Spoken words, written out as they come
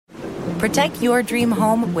Protect your dream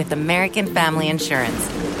home with American Family Insurance.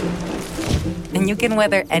 And you can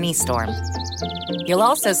weather any storm. You'll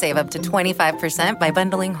also save up to 25% by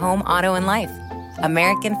bundling home, auto, and life.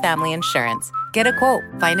 American Family Insurance. Get a quote.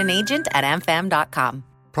 Find an agent at amfam.com.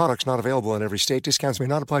 Products not available in every state. Discounts may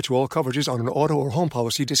not apply to all coverages on an auto or home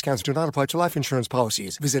policy. Discounts do not apply to life insurance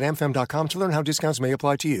policies. Visit amfam.com to learn how discounts may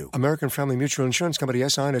apply to you. American Family Mutual Insurance Company,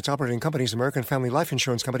 SI, and its operating companies, American Family Life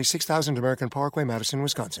Insurance Company, 6000 American Parkway, Madison,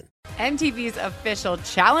 Wisconsin. MTV's official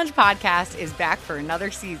Challenge podcast is back for another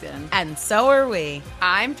season. And so are we.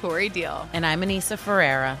 I'm Tori Deal. And I'm Anissa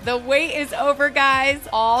Ferreira. The wait is over, guys.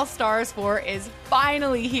 All Stars 4 is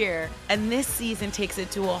finally here. And this season takes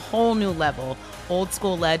it to a whole new level. Old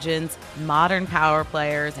school legends, modern power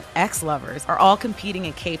players, and ex-lovers are all competing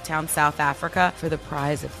in Cape Town, South Africa for the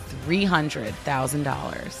prize of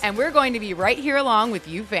 $300,000. And we're going to be right here along with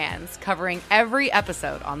you fans, covering every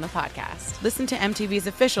episode on the podcast. Listen to MTV's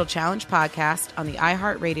official Challenge podcast on the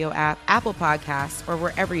iHeartRadio app, Apple Podcasts, or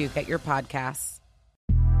wherever you get your podcasts.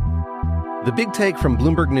 The Big Take from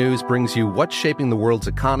Bloomberg News brings you what's shaping the world's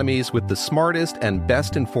economies with the smartest and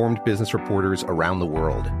best-informed business reporters around the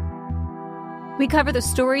world. We cover the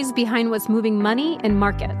stories behind what's moving money and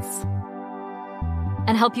markets,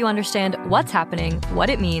 and help you understand what's happening, what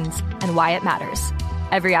it means, and why it matters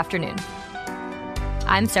every afternoon.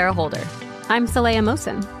 I'm Sarah Holder. I'm Saleha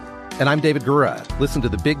Mohsin. And I'm David Gura. Listen to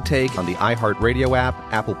The Big Take on the iHeartRadio app,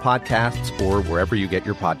 Apple Podcasts, or wherever you get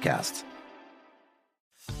your podcasts.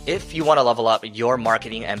 If you want to level up your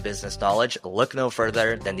marketing and business knowledge, look no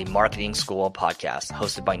further than the Marketing School podcast,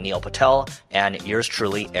 hosted by Neil Patel and yours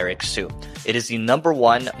truly, Eric Su. It is the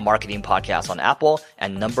 #1 marketing podcast on Apple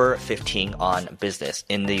and number 15 on business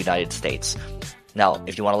in the United States. Now,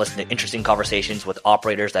 if you want to listen to interesting conversations with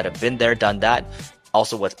operators that have been there, done that,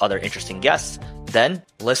 also with other interesting guests, then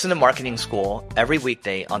listen to Marketing School every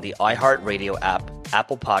weekday on the iHeartRadio app,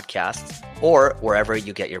 Apple Podcasts, or wherever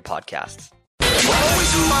you get your podcasts.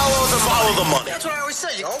 Always follow the money. That's what I always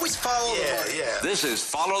say. You always follow the money. Yeah. This is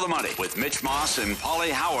Follow the Money with Mitch Moss and Paulie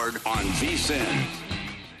Howard on VSiN.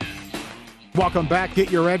 Welcome back. Get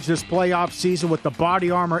your edge this playoff season with the Body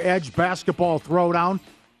Armor Edge Basketball Throwdown.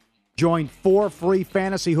 Join 4 free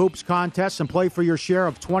fantasy hoops contests and play for your share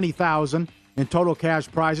of $20,000 in total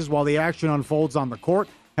cash prizes while the action unfolds on the court.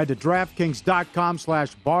 Head to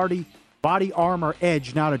DraftKings.com/Body Armor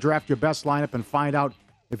Edge now to draft your best lineup and find out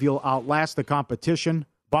if you'll outlast the competition.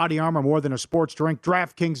 Body Armor, more than a sports drink.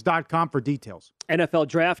 DraftKings.com for details. NFL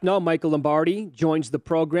Draft Now, Michael Lombardi joins the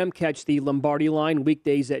program. Catch the Lombardi Line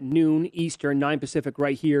weekdays at noon Eastern, 9 Pacific,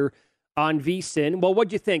 right here on VSiN. Well,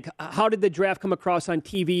 what'd you think? How did the draft come across on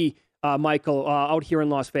TV, Michael, out here in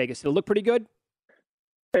Las Vegas? Did it look pretty good?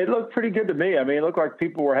 It looked pretty good to me. I mean, it looked like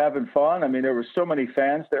people were having fun. I mean, there were so many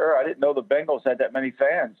fans there. I didn't know the Bengals had that many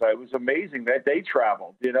fans. It was amazing that they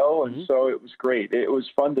traveled, and so it was great. It was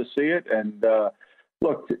fun to see it. And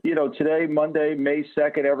look, today, Monday, May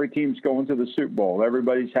 2nd, every team's going to the Super Bowl.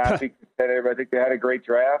 Everybody's happy. I think they had a great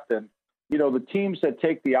draft. And, the teams that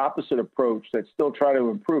take the opposite approach, that still try to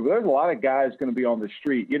improve, there's a lot of guys going to be on the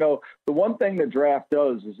street. The one thing the draft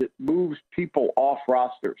does is it moves people off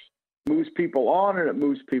rosters. Moves people on and it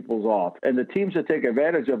moves people off. And the teams that take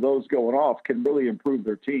advantage of those going off can really improve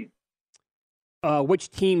their team. Which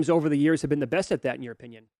teams over the years have been the best at that, in your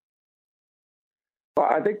opinion? Well,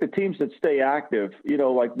 I think the teams that stay active,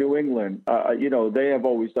 like New England, they have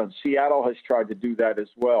always done. Seattle has tried to do that as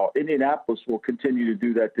well. Indianapolis will continue to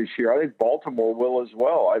do that this year. I think Baltimore will as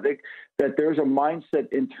well. I think that there's a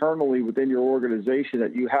mindset internally within your organization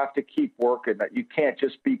that you have to keep working, that you can't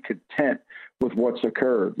just be content with what's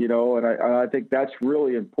occurred, and I think that's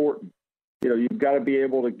really important. You've got to be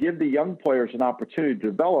able to give the young players an opportunity to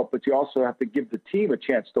develop, but you also have to give the team a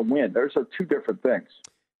chance to win. Those are two different things.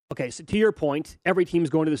 Okay, so to your point, every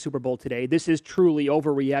team's going to the Super Bowl today. This is truly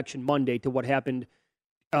overreaction Monday to what happened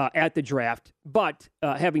at the draft. But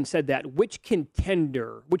having said that, which true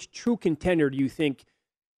contender do you think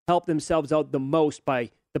helped themselves out the most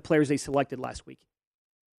by the players they selected last week?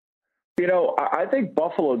 I think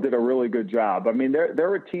Buffalo did a really good job. I mean,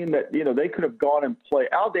 they're a team that, they could have gone and played.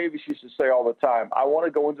 Al Davis used to say all the time, I want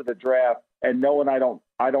to go into the draft and knowing I don't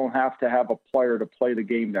have to have a player to play the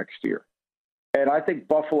game next year. And I think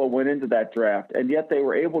Buffalo went into that draft, and yet they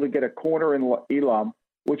were able to get a corner in Elam,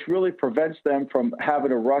 which really prevents them from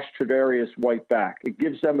having to rush Tre'Davious White back. It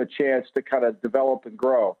gives them a chance to kind of develop and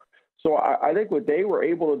grow. So I think what they were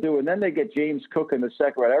able to do, and then they get James Cook in the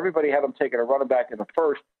second round. Everybody had them taking a running back in the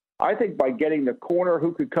first. I think by getting the corner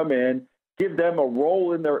who could come in, give them a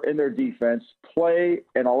role in their defense, play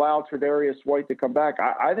and allow Tre'Davious White to come back.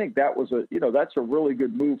 I think that was that's a really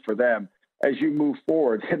good move for them. as you move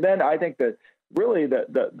forward. And then I think that really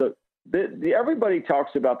the everybody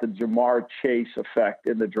talks about the Jamar Chase effect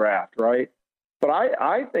in the draft, right? But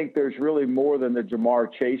I think there's really more than the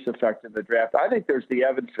Jamar Chase effect in the draft. I think there's the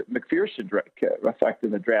Evan McPherson effect in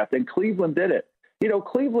the draft, and Cleveland did it.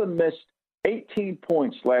 Cleveland missed 18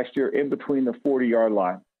 points last year in between the 40-yard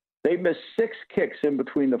line. They missed 6 kicks in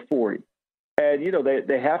between the 40. And,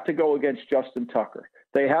 they have to go against Justin Tucker.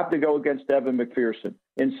 They have to go against Evan McPherson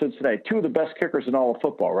in Cincinnati, 2 of the best kickers in all of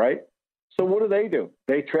football, right? So what do?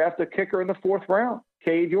 They draft a kicker in the 4th round,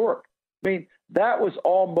 Cade York. I mean, that was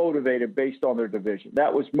all motivated based on their division.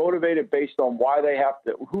 That was motivated based on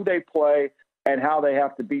who they play and how they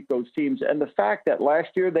have to beat those teams. And the fact that last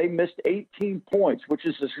year they missed 18 points, which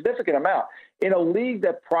is a significant amount, in a league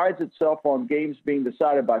that prides itself on games being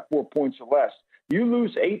decided by 4 points or less. You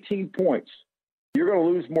lose 18 points, you're going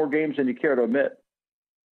to lose more games than you care to admit.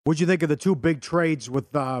 What'd you think of the 2 big trades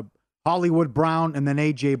with Hollywood Brown and then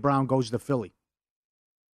A.J. Brown goes to Philly?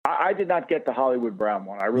 I did not get the Hollywood Brown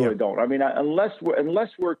one. I really don't. I mean, unless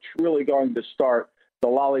we're really going to start the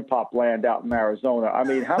lollipop land out in Arizona. I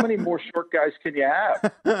mean, how many more short guys can you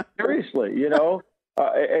have? Seriously,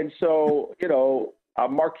 and so,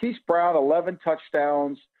 Marquise Brown, 11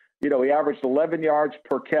 touchdowns. He averaged 11 yards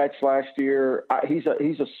per catch last year. He's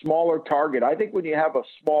a smaller target. I think when you have a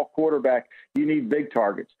small quarterback, you need big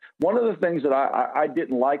targets. One of the things that I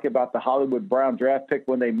didn't like about the Hollywood Brown draft pick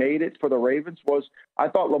when they made it for the Ravens was I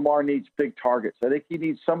thought Lamar needs big targets. I think he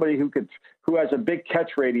needs somebody who has a big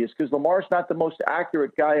catch radius because Lamar's not the most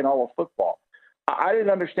accurate guy in all of football. I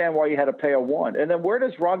didn't understand why you had to pay a 1. And then where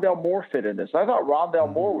does Rondale Moore fit in this? I thought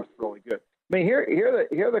Rondale Moore was really good. I mean, here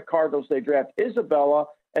are the Cardinals. They draft Isabella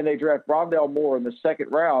and they draft Rondale Moore in the 2nd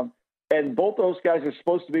round, and both those guys are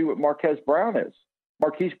supposed to be what Marquise Brown is.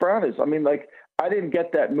 I mean, I didn't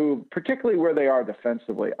get that move, particularly where they are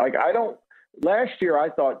defensively. Last year, I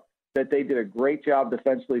thought that they did a great job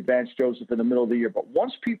defensively, Vance Joseph, in the middle of the year. But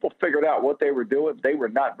once people figured out what they were doing, they were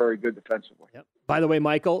not very good defensively. Yep. By the way,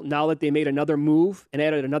 Michael, now that they made another move and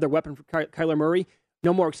added another weapon for Kyler Murray,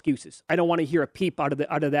 no more excuses. I don't want to hear a peep out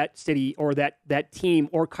of that city or that team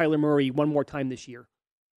or Kyler Murray one more time this year.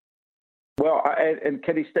 Well, and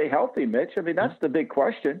can he stay healthy, Mitch? I mean, that's the big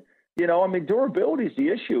question. Durability is the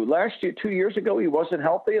issue. Last year, 2 years ago, he wasn't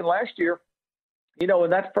healthy. And last year, in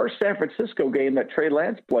that first San Francisco game that Trey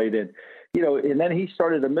Lance played in, and then he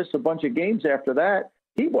started to miss a bunch of games after that.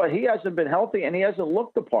 He hasn't been healthy and he hasn't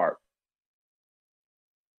looked the part.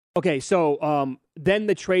 Okay, so then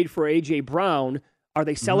the trade for A.J. Brown, are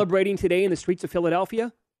they celebrating today in the streets of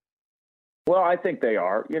Philadelphia? Well, I think they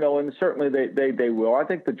are, and certainly they will. I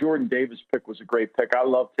think the Jordan Davis pick was a great pick. I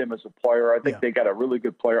loved him as a player. I think they got a really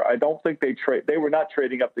good player. I don't think they were not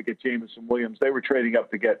trading up to get Jameson Williams. They were trading up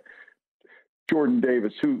to get Jordan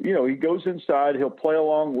Davis, who, he goes inside. He'll play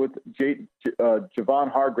along with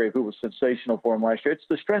Javon Hargrave, who was sensational for him last year. It's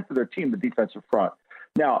the strength of their team, the defensive front.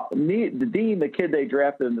 Now, the kid they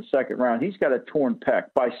drafted in the 2nd round, he's got a torn pec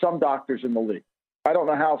by some doctors in the league. I don't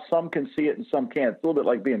know how some can see it and some can't. It's a little bit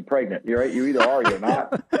like being pregnant. You're right. You either are or you're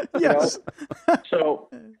not. Yes. So,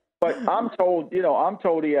 but I'm told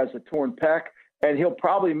he has a torn pec and he'll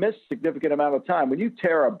probably miss a significant amount of time. When you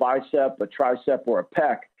tear a bicep, a tricep, or a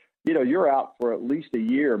pec, you're out for at least a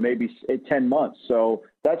year, maybe 10 months. So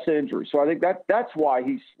that's an injury. So I think that's why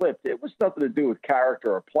he slipped. It was nothing to do with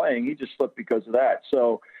character or playing. He just slipped because of that.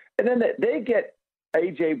 So, and then they get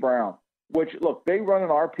A.J. Brown, which, look, they run an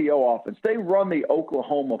RPO offense. They run the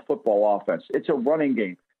Oklahoma football offense. It's a running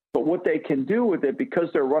game. But what they can do with it, because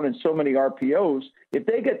they're running so many RPOs, if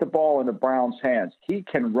they get the ball into Brown's hands, he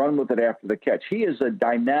can run with it after the catch. He is a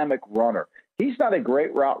dynamic runner. He's not a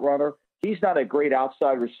great route runner. He's not a great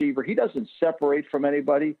outside receiver. He doesn't separate from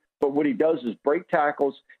anybody. But what he does is break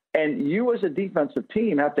tackles. And you as a defensive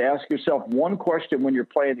team have to ask yourself one question when you're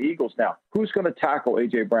playing the Eagles now. Who's going to tackle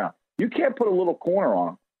A.J. Brown? You can't put a little corner on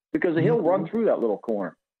him, because he'll run through that little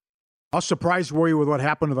corner. How surprised were you with what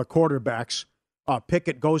happened to the quarterbacks?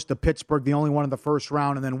 Pickett goes to Pittsburgh, the only one in the 1st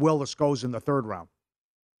round, and then Willis goes in the 3rd round.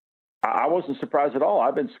 I wasn't surprised at all.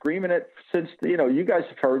 I've been screaming it since, you guys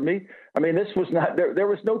have heard me. I mean, this was not, there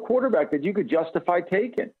was no quarterback that you could justify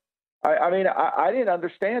taking. I didn't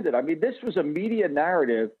understand it. I mean, this was a media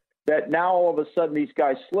narrative that now all of a sudden these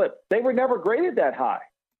guys slip. They were never graded that high.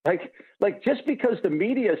 Like just because the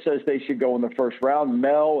media says they should go in the 1st round,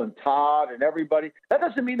 Mel and Todd and everybody, that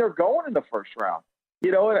doesn't mean they're going in the 1st round.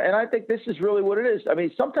 And I think this is really what it is. I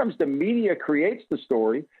mean, sometimes the media creates the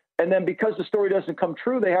story, and then because the story doesn't come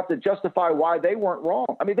true, they have to justify why they weren't wrong.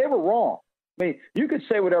 I mean, they were wrong. I mean, you could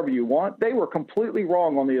say whatever you want. They were completely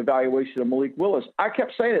wrong on the evaluation of Malik Willis. I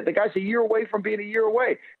kept saying it. The guy's a year away from being a year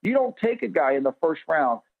away. You don't take a guy in the first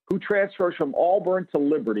round who transfers from Auburn to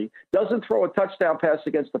Liberty, doesn't throw a touchdown pass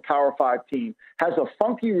against the Power 5 team, has a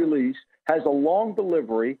funky release, has a long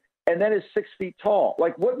delivery, and then is 6 feet tall.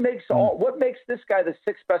 Like, what makes this guy the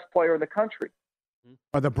sixth best player in the country?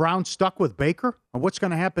 Are the Browns stuck with Baker? Or what's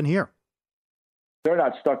going to happen here? They're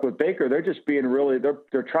not stuck with Baker. They're just being really.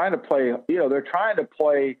 They're trying to play. They're trying to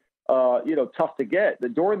play. Tough to get.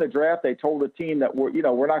 During the draft, they told the team that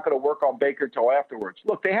we're not going to work on Baker till afterwards.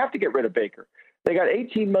 Look, they have to get rid of Baker. They got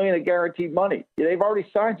 $18 million of guaranteed money. They've already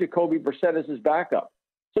signed Jacoby Brissett as his backup.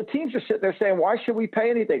 So teams are sitting there saying, "Why should we pay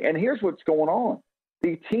anything?" And here's what's going on: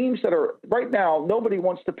 the teams that are right now, nobody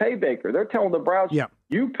wants to pay Baker. They're telling the Browns,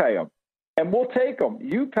 "You pay him, and we'll take him.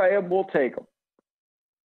 You pay him, we'll take him."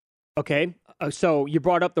 Okay, so you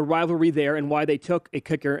brought up the rivalry there and why they took a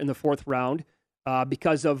kicker in the fourth round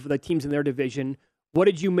because of the teams in their division. What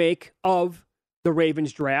did you make of the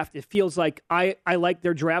Ravens draft? It feels like I like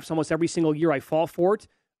their drafts almost every single year. I fall for it.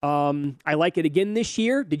 I like it again this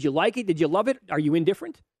year. Did you like it? Did you love it? Are you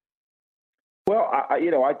indifferent? Well,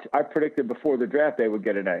 I predicted before the draft they would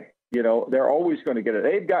get an A. They're always going to get it.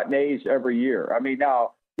 They've gotten A's every year. I mean,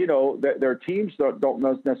 now, their teams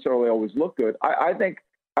don't necessarily always look good. I think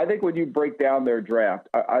when you break down their draft,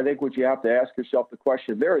 I think what you have to ask yourself the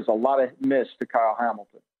question, there is a lot of miss to Kyle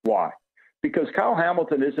Hamilton. Why? Because Kyle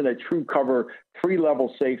Hamilton isn't a true cover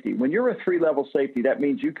 3-level safety. When you're a 3-level safety, that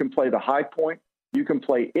means you can play the high point, you can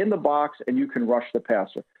play in the box, and you can rush the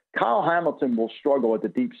passer. Kyle Hamilton will struggle at the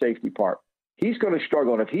deep safety part. He's going to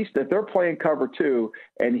struggle. And if they're playing cover 2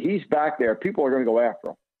 and he's back there, people are going to go after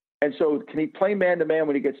him. And so can he play man-to-man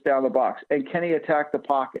when he gets down the box? And can he attack the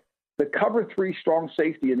pocket? The cover 3 strong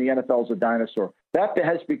safety in the NFL is a dinosaur. That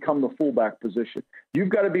has become the fullback position. You've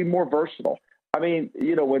got to be more versatile. I mean,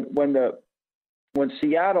 when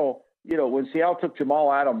Seattle took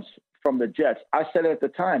Jamal Adams from the Jets, I said at the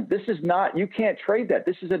time, you can't trade that.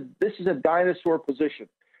 This is a dinosaur position.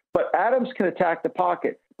 But Adams can attack the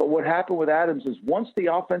pocket. But what happened with Adams is once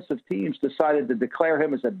the offensive teams decided to declare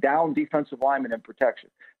him as a down defensive lineman in protection,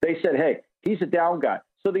 they said, hey, he's a down guy.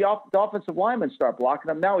 So the offensive linemen start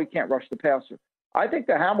blocking him. Now he can't rush the passer. I think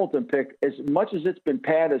the Hamilton pick, as much as it's been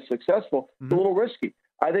panned as successful, it's a little risky.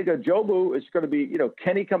 I think Ajobu is going to be,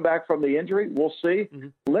 can he come back from the injury? We'll see.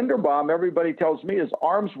 Linderbaum, everybody tells me his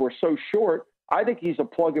arms were so short. I think he's a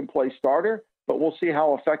plug-and-play starter, but we'll see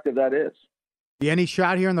how effective that is. Any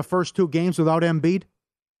shot here in the first 2 games without Embiid?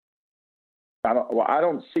 I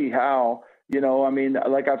don't see how.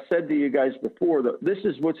 Like I've said to you guys before, this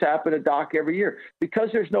is what's happened at Doc every year. Because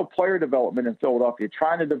there's no player development in Philadelphia,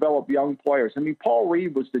 trying to develop young players. I mean, Paul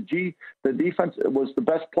Reed was the defense was the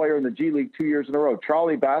best player in the G League 2 years in a row.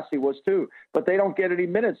 Charlie Bassey was too. But they don't get any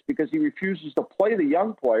minutes because he refuses to play the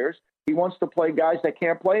young players. He wants to play guys that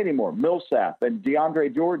can't play anymore, Millsap and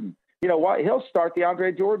DeAndre Jordan. You know what? He'll start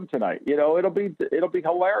DeAndre Jordan tonight. It'll be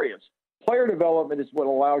hilarious. Player development is what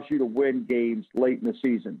allows you to win games late in the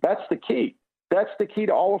season. That's the key. That's the key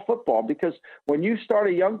to all of football, because when you start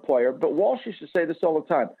a young player, but Walsh used to say this all the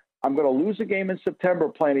time, I'm going to lose a game in September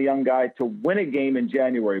playing a young guy to win a game in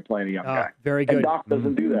January playing a young guy. Very good. And Doc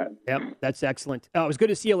doesn't do that. Yep, that's excellent. It was good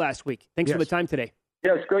to see you last week. Thanks for the time today.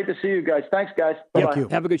 Yeah, it's great to see you guys. Thanks, guys. Thank you.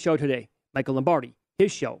 Have a good show today. Michael Lombardi,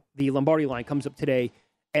 his show, The Lombardi Line, comes up today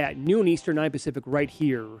at noon Eastern, 9 Pacific, right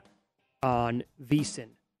here on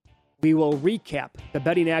VSiN. We will recap the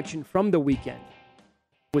betting action from the weekend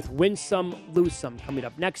with Win Some, Lose Some coming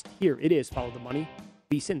up next. Here it is, Follow the Money,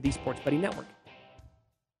 VSiN, the Sports Betting Network.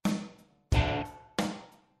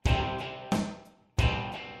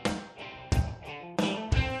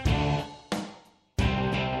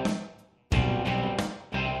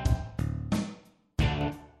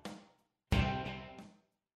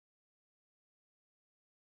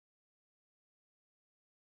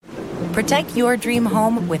 Protect your dream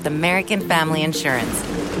home with American Family Insurance.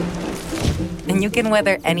 And you can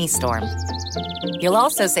weather any storm. You'll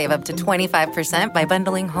also save up to 25% by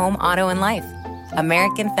bundling home, auto, and life.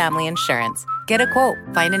 American Family Insurance. Get a quote.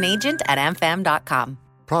 Find an agent at amfam.com.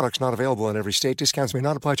 Products not available in every state. Discounts may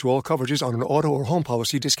not apply to all coverages on an auto or home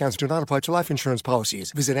policy. Discounts do not apply to life insurance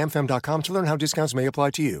policies. Visit amfam.com to learn how discounts may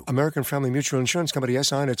apply to you. American Family Mutual Insurance Company,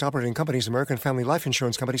 SI, and its operating companies, American Family Life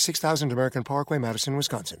Insurance Company, 6000 American Parkway, Madison,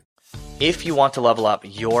 Wisconsin. If you want to level up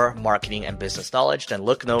your marketing and business knowledge, then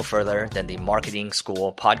look no further than the Marketing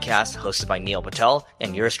School podcast hosted by Neil Patel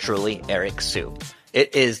and yours truly, Eric Sue.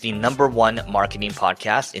 It is the #1 marketing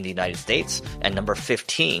podcast in the United States and number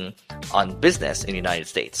 15 on business in the United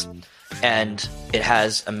States. And it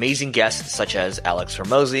has amazing guests such as Alex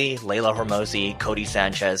Hormozi, Layla Hormozi, Cody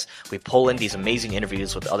Sanchez. We pull in these amazing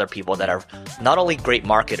interviews with other people that are not only great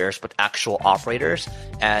marketers, but actual operators.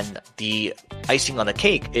 And the icing on the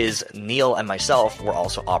cake is Neil and myself were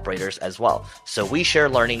also operators as well. So we share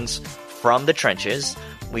learnings from the trenches.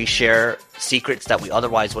 We share secrets that we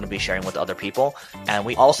otherwise wouldn't be sharing with other people. And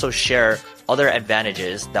we also share other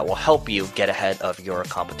advantages that will help you get ahead of your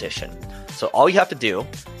competition. So all you have to do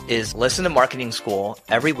is listen to Marketing School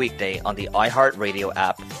every weekday on the iHeartRadio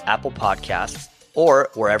app, Apple Podcasts, or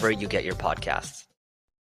wherever you get your podcasts.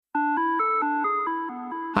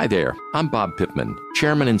 Hi there, I'm Bob Pittman,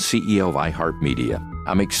 Chairman and CEO of iHeartMedia.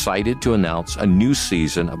 I'm excited to announce a new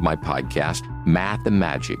season of my podcast, Math and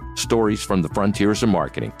Magic, Stories from the Frontiers of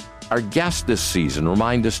Marketing. Our guests this season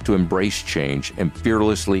remind us to embrace change and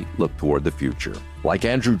fearlessly look toward the future. Like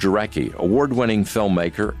Andrew Jarecki, award-winning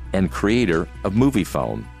filmmaker and creator of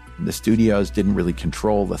Moviefone. The studios didn't really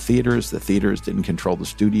control the theaters didn't control the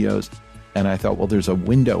studios. And I thought, well, there's a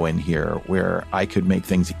window in here where I could make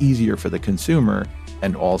things easier for the consumer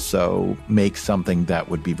and also make something that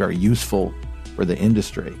would be very useful for the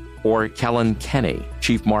industry. Or Kellen Kenny,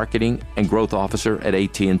 Chief Marketing and Growth Officer at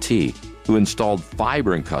AT&T, who installed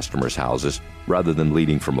fiber in customers' houses rather than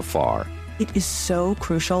leading from afar. It is so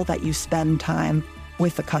crucial that you spend time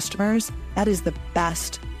with the customers. That is the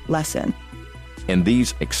best lesson. In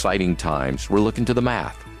these exciting times, we're looking to the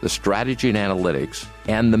math, the strategy and analytics,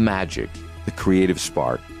 and the magic, the creative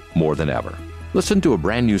spark, more than ever. Listen to a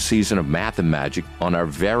brand new season of Math and Magic on our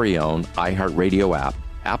very own iHeartRadio app,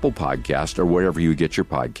 Apple Podcast, or wherever you get your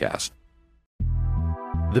podcast.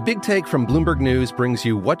 The Big Take from Bloomberg News brings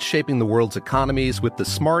you what's shaping the world's economies with the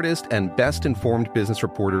smartest and best-informed business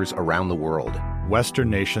reporters around the world. Western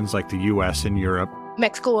nations like the U.S. and Europe.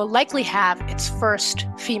 Mexico will likely have its first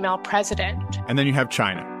female president. And then you have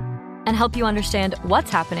China. And help you understand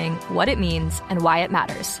what's happening, what it means, and why it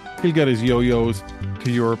matters. He'll get his yo-yos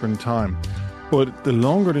to Europe in time. But the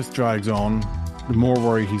longer this drags on, the more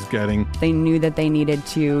worried he's getting. They knew that they needed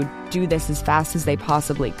to do this as fast as they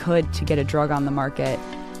possibly could to get a drug on the market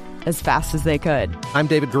as fast as they could. I'm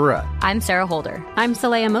David Gura. I'm Sarah Holder. I'm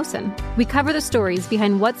Saleha Mohsen. We cover the stories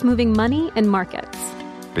behind what's moving money and markets.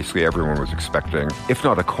 Basically, everyone was expecting, if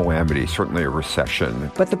not a calamity, certainly a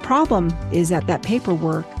recession. But the problem is that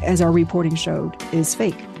paperwork, as our reporting showed, is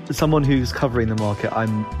fake. As someone who's covering the market,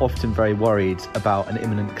 I'm often very worried about an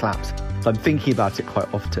imminent collapse. So I'm thinking about it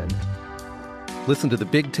quite often. Listen to The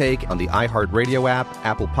Big Take on the iHeartRadio app,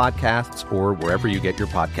 Apple Podcasts, or wherever you get your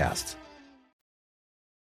podcasts.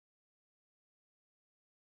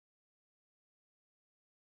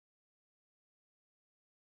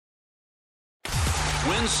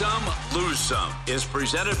 Win Some, Lose Some is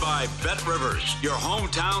presented by BetRivers, your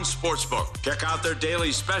hometown sportsbook. Check out their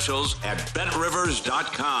daily specials at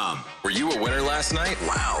BetRivers.com. Were you a winner last night?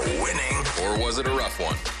 Wow, winning. Or was it a rough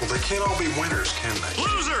one? Well, they can't all be winners, can they?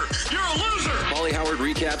 Loser! You're a loser! Molly Howard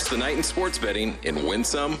recaps the night in sports betting in Win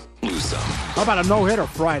Some, Lose Some. How about a no-hitter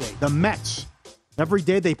Friday? The Mets. Every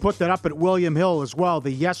day they put that up at William Hill as well.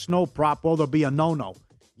 The yes-no prop, well, there'll be a no-no.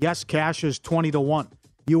 Yes, cash is 20-1.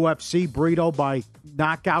 UFC, Brito by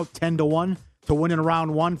knockout 10-1 to win in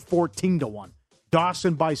round 1, 14-1.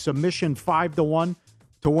 Dawson by submission 5-1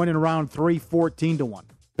 to win in round 3, 14-1.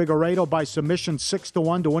 Figueiredo by submission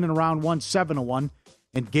 6-1 to win in round 1, 7-1.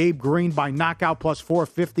 And Gabe Green by knockout plus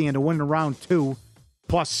 450 and to win in round 2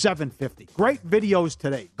 plus 750. Great videos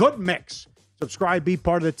today. Good mix. Subscribe, be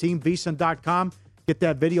part of the team, vsin.com. Get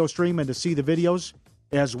that video stream and to see the videos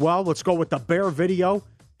as well. Let's go with the Bear video.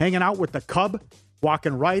 Hanging out with the Cub.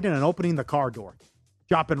 Walking right in and opening the car door.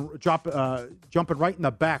 Jumping right in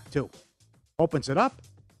the back, too. Opens it up.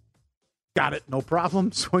 Got it, no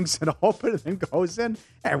problem. Swings it open and then goes in.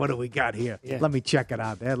 Hey, what do we got here? Yeah. Let me check it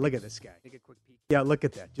out, man. Look at this guy. Take a quick peek. Yeah, look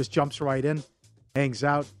at that. Just jumps right in. Hangs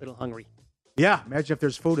out. A little hungry. Yeah, imagine if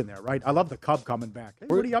there's food in there, right? I love the Cub coming back. Hey,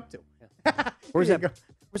 what are you up to? Yeah. Where's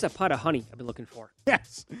that pot of honey I've been looking for?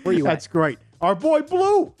 Yes. Where are you That's great. Our boy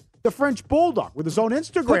Blue. The French Bulldog with his own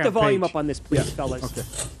Instagram Put the volume page. up on this, please, fellas. Okay.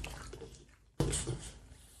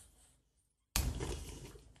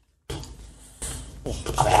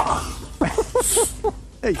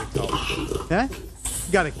 There you go. Huh?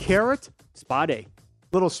 You got a carrot. Spa day.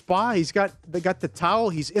 Little spa. They got the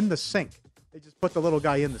towel. He's in the sink. They just put the little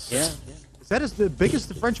guy in the sink. Yeah. Is that the biggest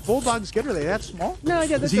the French Bulldogs get? Are they that small? No,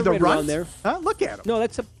 yeah, that's Is he the right runt? around there. Huh? Look at him. No,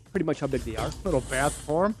 that's pretty much how big they are. Little bath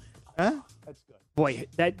for him. Huh? That's good. Boy,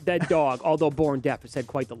 that dog, although born deaf, has had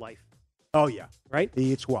quite the life. Oh, yeah. Right?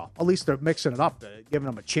 He eats well. At least they're mixing it up, giving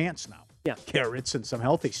him a chance now. Yeah. Carrots and some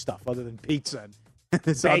healthy stuff other than pizza and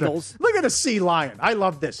bagels. Look at a sea lion. I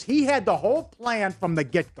love this. He had the whole plan from the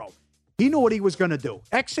get-go. He knew what he was going to do.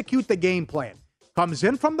 Execute the game plan. Comes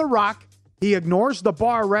in from the rock. He ignores the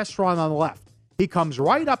bar restaurant on the left. He comes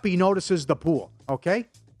right up. He notices the pool. Okay?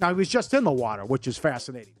 Now, he was just in the water, which is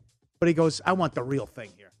fascinating. But he goes, I want the real thing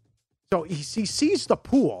here. So he sees the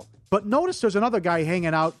pool, but notice there's another guy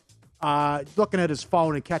hanging out, looking at his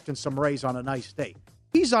phone and catching some rays on a nice day.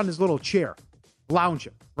 He's on his little chair,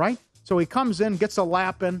 lounging, right? So he comes in, gets a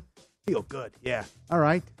lap in. Feel good. Yeah. All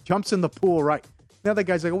right. Jumps in the pool, right? The other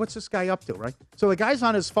guy's like, what's this guy up to, right? So the guy's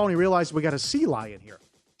on his phone. He realizes we got a sea lion here.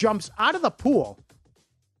 Jumps out of the pool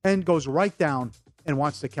and goes right down and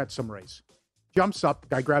wants to catch some rays. Jumps up.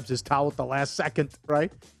 Guy grabs his towel at the last second,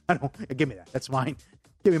 right? Give me that. That's mine.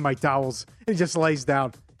 Give me my towels. And he just lays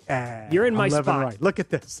down. You're in my spot. Right. Look at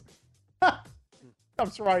this.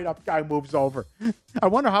 Comes right up. Guy moves over. I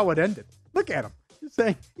wonder how it ended. Look at him.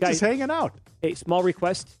 He's just hanging out. Hey, small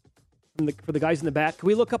request for the guys in the back. Can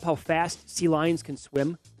we look up how fast sea lions can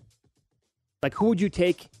swim? Like, who would you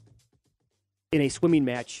take in a swimming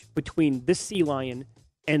match between this sea lion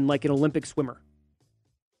and like an Olympic swimmer?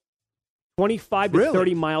 25 to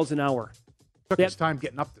 30 miles an hour. Took his time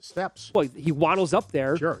getting up the steps. Well, he waddles up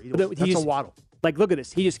there. Sure, that's a waddle. Like, look at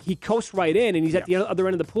this. He coasts right in, and he's at the other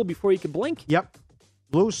end of the pool before he can blink. Yep.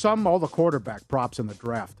 Lose some, all the quarterback props in the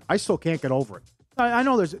draft. I still can't get over it. I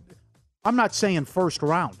know I'm not saying first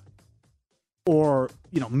round or,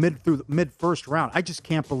 mid first round. I just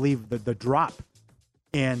can't believe the drop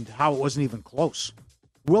and how it wasn't even close.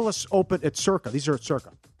 Willis opened at Circa. These are at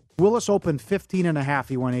Circa. Willis opened 15.5.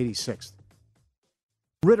 He went 86th.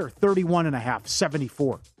 Ritter, 31.5,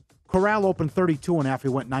 74. Corral opened 32.5. He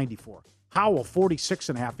went 94. Howell,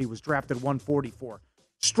 46.5. He was drafted 144.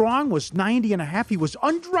 Strong was 90.5. He was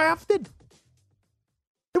undrafted.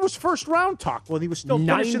 It was first round talk when he was still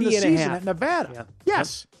finishing the season at Nevada. Yeah.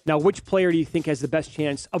 Yes. Now, which player do you think has the best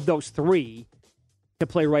chance of those three to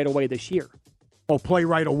play right away this year? Oh, play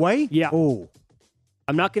right away? Yeah. Oh.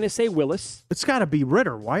 I'm not going to say Willis. It's got to be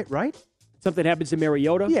Ritter, right? Something happens to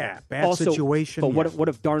Mariota. Yeah, bad situation. But what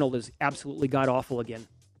if Darnold is absolutely god-awful again?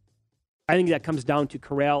 I think that comes down to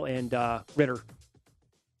Corral and Ritter.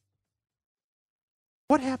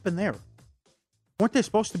 What happened there? Weren't they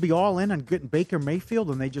supposed to be all in on getting Baker Mayfield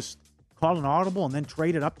and they just called an audible and then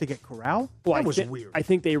traded up to get Corral? Well, that was weird. I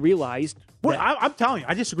think they realized. I'm telling you,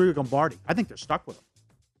 I disagree with Lombardi. I think they're stuck with him.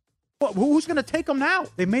 Well, who's going to take them now?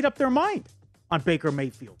 They made up their mind on Baker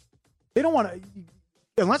Mayfield. They don't want to,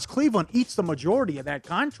 unless Cleveland eats the majority of that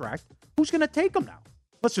contract, who's going to take them now?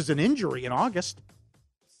 Unless there's an injury in August,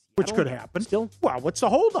 which could happen. Still? Well, what's the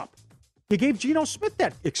holdup? You gave Geno Smith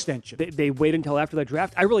that extension. They wait until after the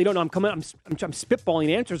draft. I really don't know. I'm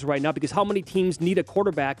spitballing answers right now because how many teams need a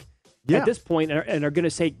quarterback at this point and are going to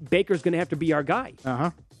say Baker's going to have to be our guy?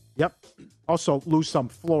 Yep. Also lose some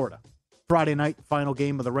Florida. Friday night, final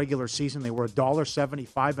game of the regular season. They were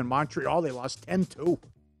 $1.75 in Montreal. They lost 10-2.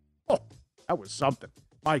 Oh, that was something.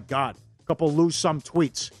 My God. A couple lose some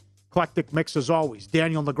tweets. Eclectic mix as always.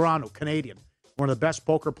 Daniel Negreanu, Canadian. One of the best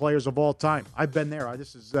poker players of all time. I've been there.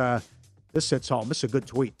 This hits home. This is a good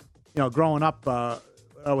tweet. Growing up,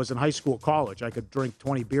 I was in high school, college. I could drink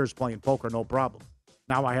 20 beers playing poker, no problem.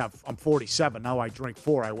 Now I'm 47. Now I drink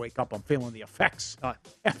 4. I wake up, I'm feeling the effects.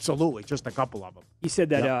 Absolutely, just a couple of them. He said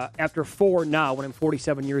that after 4 now, when I'm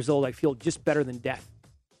 47 years old, I feel just better than death.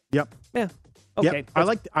 Yep. Yeah. Okay.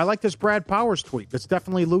 Yep. I like this Brad Powers tweet. Let's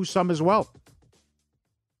definitely lose some as well.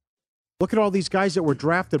 Look at all these guys that were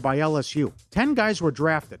drafted by LSU. 10 guys were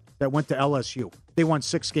drafted that went to LSU. They won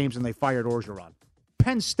 6 games and they fired Orgeron.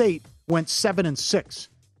 Penn State went 7-6.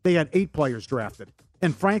 They had 8 players drafted.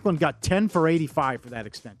 And Franklin got 10 for 85 for that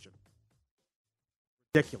extension.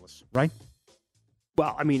 Ridiculous, right?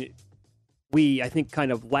 Well, I mean, I think,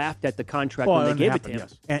 kind of laughed at the contract when they gave it to him.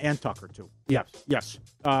 Yes. And Tucker, too. Yes.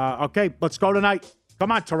 Okay, let's go tonight.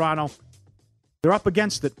 Come on, Toronto. They're up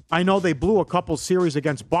against it. I know they blew a couple series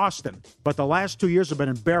against Boston, but the last 2 years have been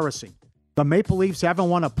embarrassing. The Maple Leafs haven't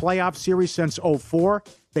won a playoff series since 2004.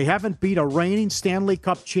 They haven't beat a reigning Stanley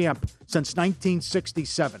Cup champ since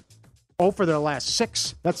 1967. 0 for their last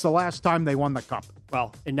 6. That's the last time they won the Cup.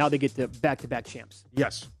 Well, and now they get the back-to-back champs.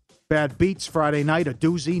 Yes. Bad beats Friday night, a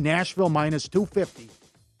doozy. Nashville minus 250.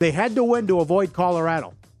 They had to win to avoid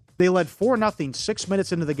Colorado. They led 4-0 6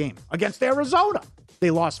 minutes into the game against Arizona. They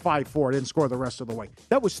lost 5-4. Didn't score the rest of the way.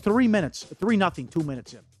 That was 3 minutes, 3-0, 2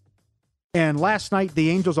 minutes in. And last night, the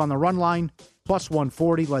Angels on the run line, plus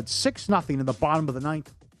 140, led 6-0 in the bottom of the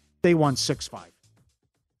ninth. They won 6-5.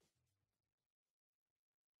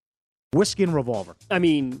 Whiskey and Revolver. I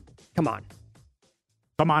mean, come on.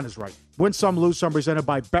 Come on is right. Win some, lose some, presented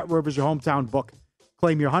by Bet Rivers, your hometown book.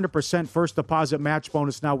 Claim your 100% first deposit match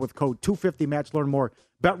bonus now with code 250match. Learn more,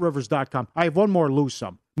 betrivers.com. I have one more, lose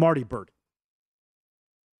some. Marty Bird.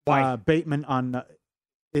 Why? Bateman on are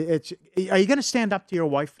you going to stand up to your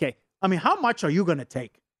wife? Okay. I mean, how much are you going to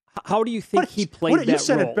take? How do you think he played that role? You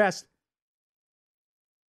said it best.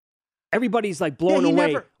 Everybody's like blown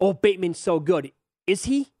away. Oh, Bateman's so good. Is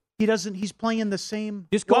he? He doesn't. He's playing the same.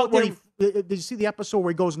 Just go out there. Did you see the episode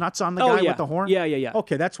where he goes nuts on the guy with the horn? Yeah.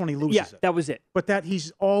 Okay, that's when he loses it. That was it. But that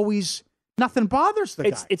he's always nothing bothers the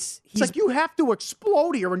guy. It's like you have to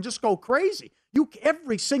explode here and just go crazy.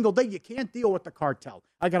 Every single day you can't deal with the cartel.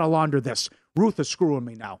 I got to launder this. Ruth is screwing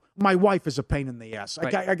me now. My wife is a pain in the ass.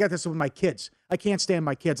 Right. I got this with my kids. I can't stand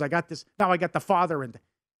my kids. I got this now. I got the father and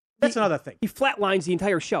that's another thing. He flatlines the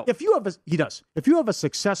entire show. He does. If you have a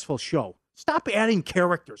successful show, stop adding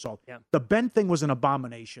characters. The Ben thing was an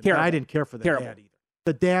abomination. I didn't care for the dad either.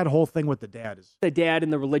 The dad whole thing with the dad is the dad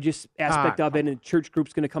and the religious aspect of it, and church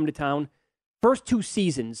group's going to come to town. First 2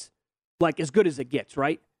 seasons, like as good as it gets,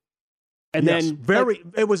 right? And then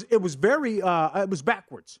it was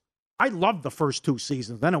backwards. I loved the first 2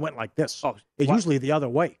 seasons. Then it went like this. It's usually the other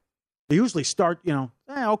way. They usually start,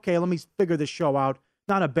 okay, let me figure this show out.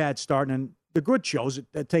 Not a bad start, and the good shows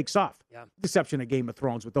it takes off. Yeah. The exception of Game of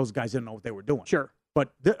Thrones, but those guys didn't know what they were doing. Sure.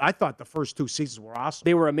 But I thought the first 2 seasons were awesome.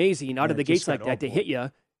 They were amazing out of the gates like that to hit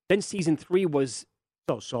you. Then season 3 was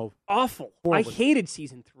so awful. I hated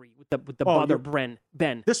season 3 with the bother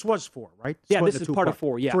Ben. This was 4, right? This is part of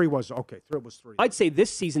 4. Yeah, 3 was okay. 3 was 3. I'd say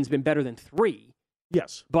this season's been better than 3.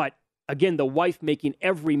 Yes, but again, the wife making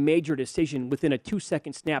every major decision within a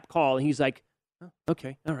 2-second snap call, and he's like, oh,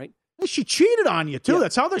 "Okay, all right." She cheated on you too. Yeah.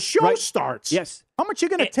 That's how the show starts. Yes. How much you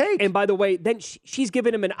going to take? And by the way, then she's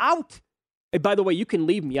giving him an out. And by the way, you can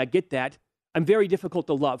leave me. I get that. I'm very difficult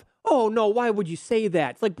to love. Oh no, why would you say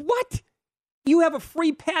that? It's like, what? You have a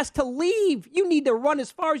free pass to leave. You need to run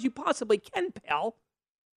as far as you possibly can, pal.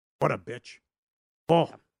 What a bitch. Oh,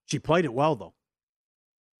 she played it well though.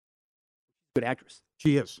 Good actress.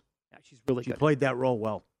 She is. Yeah, she's really good. She played that role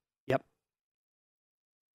well. Yep.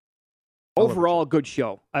 Overall, a good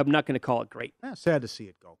show. I'm not going to call it great. Sad to see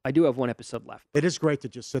it go. I do have 1 episode left. It is great to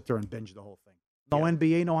just sit there and binge the whole thing. No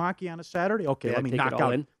NBA, no hockey on a Saturday? Okay, let me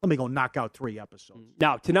go knock out 3 episodes.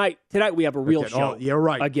 Now, tonight we have a real show. Oh, you're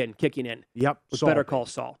right. Again, kicking in. Yep. With Better Call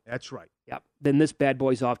Saul. That's right. Yep. Then this bad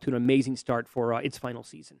boy's off to an amazing start for its final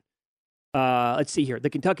season. Let's see here. The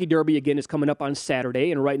Kentucky Derby, again, is coming up on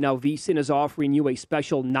Saturday, and right now VSiN is offering you a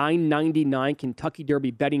special $9.99 Kentucky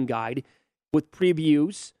Derby betting guide with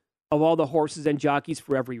previews of all the horses and jockeys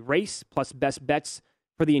for every race, plus best bets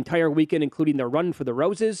for the entire weekend, including the Run for the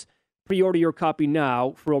Roses. Pre-order your copy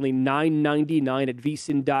now for only $9.99 at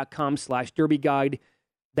vsin.com/Derby Guide.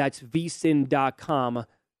 That's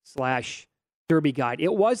vsin.com/Derby Guide.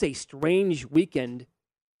 It was a strange weekend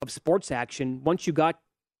of sports action. Once you got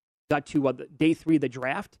to day 3 of the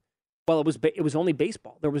draft, well, it was only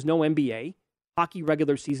baseball. There was no NBA. Hockey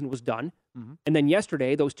regular season was done. Mm-hmm. And then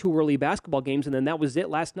yesterday, those 2 early basketball games, and then that was it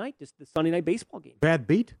last night, just the Sunday night baseball game. Bad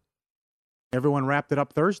beat. Everyone wrapped it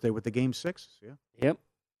up Thursday with the Game 6. Yeah. Yep.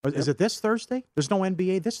 Is it this Thursday? There's no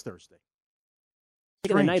NBA this Thursday.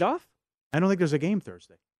 Taking the night off? I don't think there's a game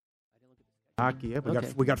Thursday. Hockey, yeah.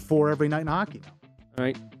 We got 4 every night in hockey now. All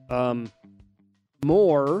right.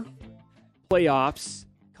 More playoffs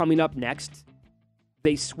coming up next.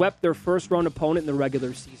 They swept their first-round opponent in the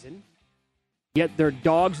regular season, yet they're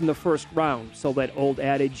dogs in the first round, so that old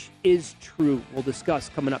adage is true. We'll discuss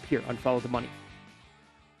coming up here on Follow the Money.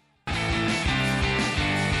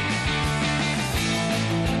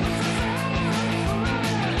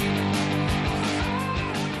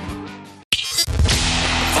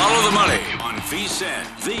 Follow the Money on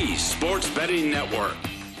VSiN, the Sports Betting Network.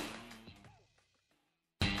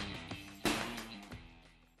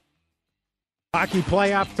 Hockey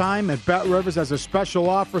playoff time at Bet Rivers has a special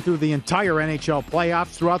offer through the entire NHL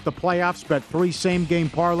playoffs. Throughout the playoffs, bet 3 same-game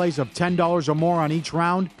parlays of $10 or more on each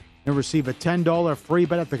round and receive a $10 free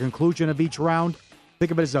bet at the conclusion of each round.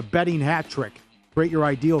 Think of it as a betting hat trick. Create your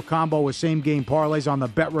ideal combo with same-game parlays on the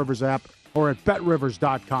Bet Rivers app or at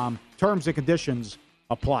betrivers.com. Terms and conditions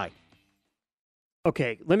apply.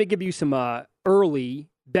 Okay, let me give you some early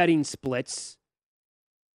betting splits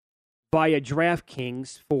via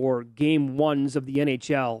DraftKings for Game 1s of the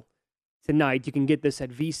NHL tonight. You can get this at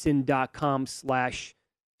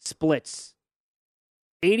vsin.com/splits.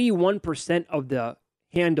 81% of the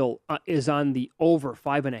handle is on the over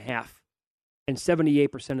 5.5, and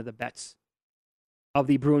 78% of the bets of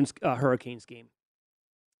the Bruins-Hurricanes game.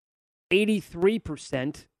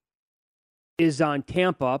 83% is on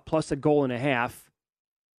Tampa plus 1.5 goals,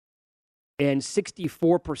 and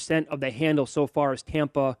 64% of the handle so far is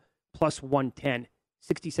Tampa plus 110.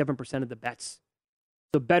 67% of the bets.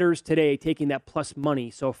 So bettors today taking that plus money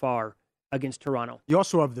so far against Toronto. You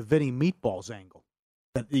also have the Vinny Meatballs angle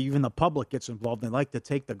that even the public gets involved. They like to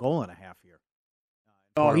take the 1.5 here.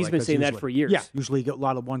 Oh, he's been saying that for years. Yeah, usually you get a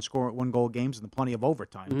lot of one-goal games and plenty of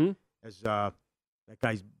overtime. Mm-hmm. As that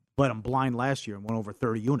guy's bled him blind last year and went over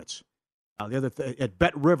 30 units. The other at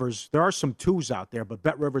Bet Rivers, there are some 2s out there, but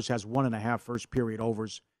Bet Rivers has 1.5 first period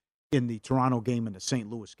overs in the Toronto game and the St.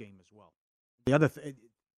 Louis game as well. The other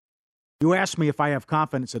you asked me if I have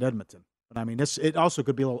confidence at Edmonton, but I mean it also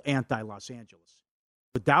could be a little anti-Los Angeles.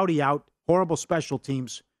 With Doughty out, horrible special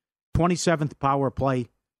teams, 27th power play,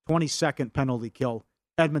 22nd penalty kill.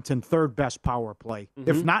 Edmonton third best power play. Mm-hmm.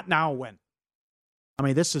 If not now, when? I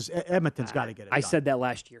mean, this is Edmonton's got to get it. I done. said that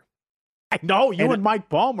last year. I know you and Mike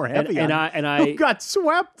Palmer heavy and I who got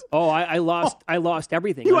swept. Oh, I lost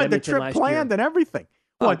everything. You had the Edmonton trip planned year. and everything.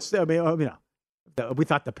 We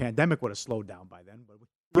thought the pandemic would have slowed down by then, but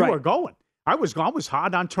we were going. I was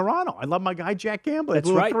hot on Toronto. I love my guy Jack Campbell. That's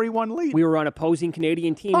blew right. a 3-1 lead. We were on opposing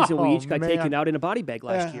Canadian teams, and we each got taken out in a body bag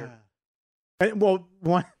last year. And,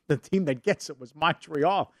 the team that gets it was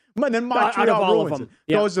Montreal. And then Montreal out of all ruins of them.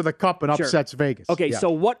 it. Goes to the Cup and upsets Vegas. Okay, yeah. so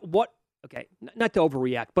what? Okay, not to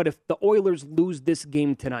overreact, but if the Oilers lose this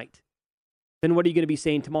game tonight, then what are you going to be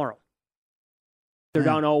saying tomorrow? They're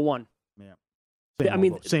down 0-1.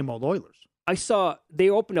 Yeah. Same old Oilers. I saw they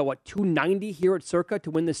opened at, 290 here at Circa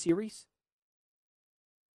to win the series?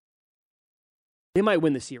 They might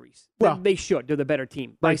win the series. Well, they should. They're the better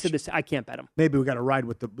team. But I said this, I can't bet them. Maybe we got to ride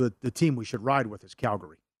with the team we should ride with is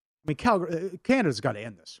Calgary. I mean, Canada's got to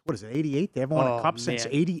end this. What is it, 88? They haven't won a cup since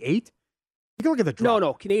 88? You can look at the draw.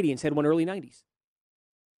 No, Canadians had one early 90s.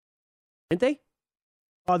 Didn't they?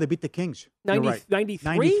 Oh, they beat the Kings. 93?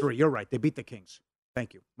 93, you're right. They beat the Kings.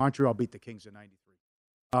 Thank you. Montreal beat the Kings in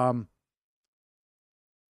 93.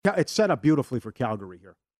 It's set up beautifully for Calgary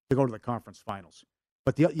here to go to the conference finals.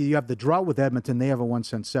 But you have the drought with Edmonton. They haven't won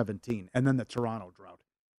since 17. And then the Toronto drought.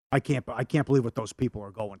 I can't believe what those people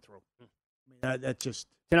are going through. I mean, that just...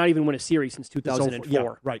 To not even win a series since 2004.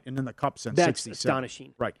 Yeah, right. And then the Cup since 67. That's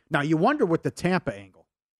astonishing. Right. Now, you wonder with the Tampa angle.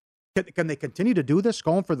 Can they continue to do this,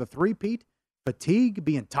 going for the three-peat? Fatigue,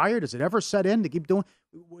 being tired, does it ever set in to keep doing?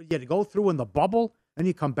 You had to go through in the bubble, and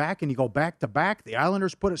you come back and you go back-to-back. The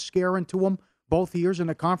Islanders put a scare into them both years in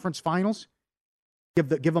the conference finals. Give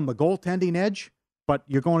them the goaltending edge, but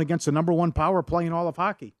you're going against the number one power play in all of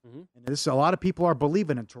hockey. Mm-hmm. And a lot of people are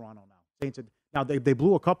believing in Toronto now. Now, they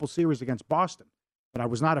blew a couple series against Boston, but I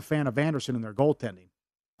was not a fan of Anderson in their goaltending.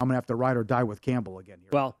 I'm going to have to ride or die with Campbell again here.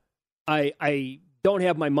 Well, I don't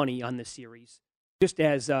have my money on this series, just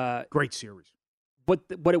as great series. What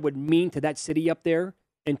it would mean to that city up there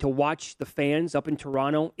and to watch the fans up in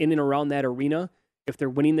Toronto, in and around that arena, if they're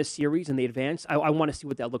winning this series and they advance, I want to see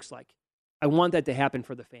what that looks like. I want that to happen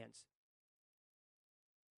for the fans.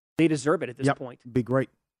 They deserve it at this point. It'd be great.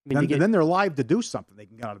 I mean, then they're live to do something. They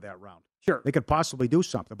can get out of that round. Sure. They could possibly do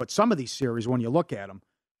something. But some of these series, when you look at them,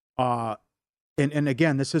 and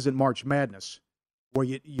again, this isn't March Madness, where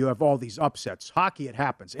you have all these upsets. Hockey, it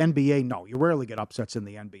happens. NBA, no. You rarely get upsets in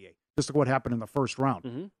the NBA. Just like what happened in the first round.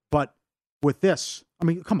 Mm-hmm. But with this, I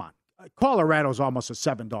mean, come on. Colorado's almost a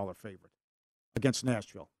 $7 favorite against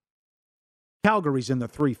Nashville. Calgary's in the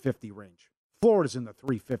 $350 range. Florida's in the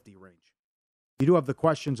 $350 range. You do have the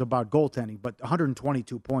questions about goaltending, but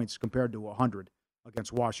 122 points compared to 100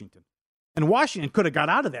 against Washington. And Washington could have got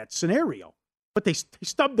out of that scenario, but they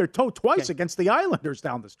stubbed their toe twice against the Islanders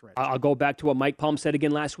down the stretch. I'll go back to what Mike Palm said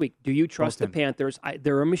again last week. Do you trust the Panthers?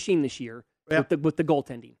 They're a machine this year with the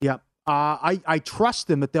goaltending. Yeah. I trust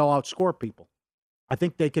them that they'll outscore people. I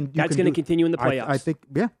think they can. That's going to continue in the playoffs. I think,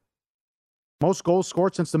 yeah. Most goals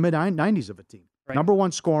scored since the mid-90s of a team. Right. Number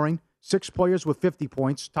one scoring, 6 players with 50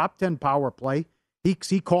 points, top 10 power play. He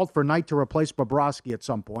called for Knight to replace Bobrovsky at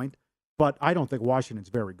some point, but I don't think Washington's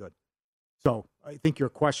very good. So I think your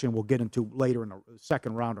question we'll get into later in the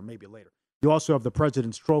second round or maybe later. You also have the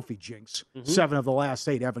President's Trophy jinx. Mm-hmm. 7 of the last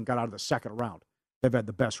 8 haven't got out of the second round. They've had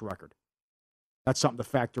the best record. That's something to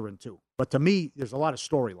factor in, too. But to me, there's a lot of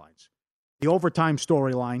storylines. The overtime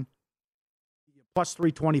storyline, plus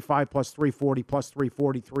 325, plus 340, plus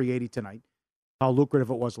 340, 380 tonight. How lucrative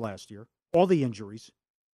it was last year. All the injuries.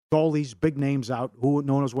 Goalies, big names out. Who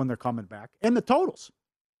knows when they're coming back. And the totals.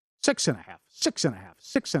 6.5, 6.5,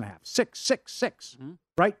 6.5, 6, 6, 6. Mm-hmm.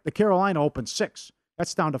 Right? The Carolina opened 6.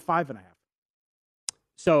 That's down to 5.5.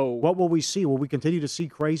 So what will we see? Will we continue to see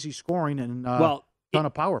crazy scoring and ton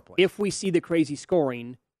of power play? If we see the crazy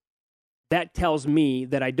scoring, that tells me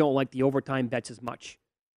that I don't like the overtime bets as much.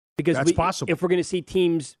 Because that's possible. If we're going to see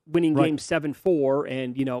teams winning games 7-4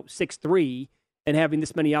 and 6-3 and having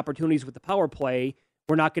this many opportunities with the power play,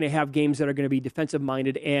 we're not going to have games that are going to be defensive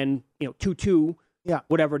minded and 2-2,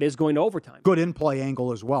 whatever it is, going to overtime. Good in-play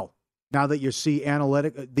angle as well. Now that you see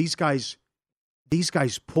analytic, these guys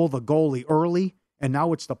pull the goalie early, and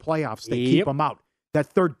now it's the playoffs. They keep them out. That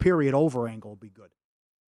third period over angle will be good.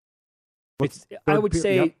 I would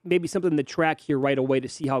say maybe something to track here right away to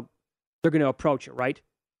see how they're going to approach it, right?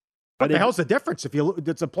 What the hell's the difference? If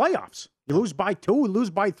it's the playoffs. You lose by 2, you lose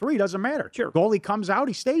by 3, doesn't matter. Sure. Goalie comes out,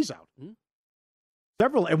 he stays out.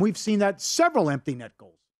 Mm-hmm. And we've seen that several empty net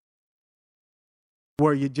goals.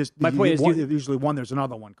 Where you just, my point is, usually one, there's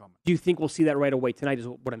another one coming. Do you think we'll see that right away tonight is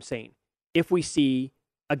what I'm saying? If we see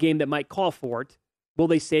a game that might call for it, will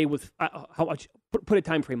they say with how much, put a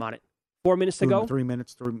time frame on it? 4 minutes to go? 3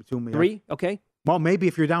 minutes, 2 minutes. 3, okay. Well, maybe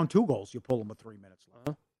if you're down 2 goals, you pull them with 3 minutes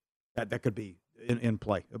left. That could be in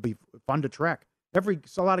play. It'll be fun to track.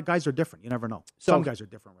 A lot of guys are different. You never know. Some guys are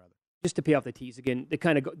different, rather. Just to pay off the tease again,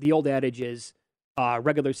 the old adage is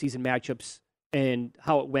regular season matchups and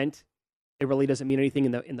how it went. It really doesn't mean anything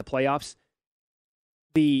in the playoffs.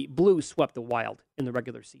 The Blues swept the Wild in the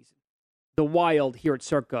regular season. The Wild here at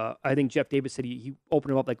Circa, I think Jeff Davis said he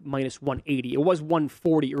opened them up like minus 180. It was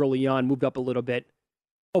 140 early on, moved up a little bit.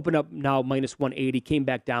 Opened up now minus 180, came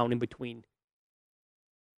back down in between.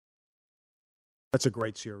 That's a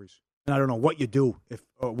great series. And I don't know what you do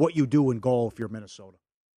in goal if you're Minnesota.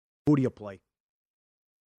 Who do you play?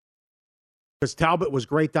 Because Talbot was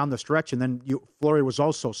great down the stretch, and then Fleury was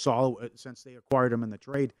also solid since they acquired him in the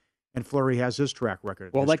trade, and Fleury has his track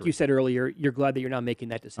record. Well, like you said earlier, you're glad that you're not making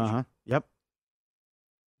that decision. Yep.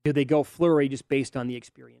 Do they go Fleury just based on the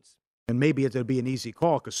experience? And maybe it'll be an easy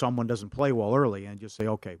call because someone doesn't play well early, and just say,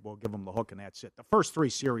 okay, we'll give them the hook, and that's it. The first 3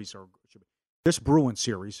 series are this Bruins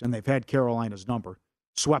series, and they've had Carolina's number,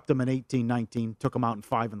 swept them in 18-19, took them out in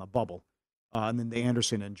 5 in the bubble, and then the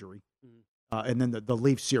Anderson injury. And then the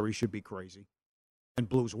Leafs series should be crazy. And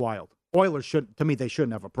Blues Wild. Oilers they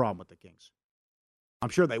shouldn't have a problem with the Kings. I'm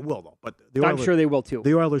sure they will, though. But I'm sure they will, too.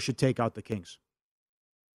 The Oilers should take out the Kings.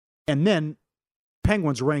 And then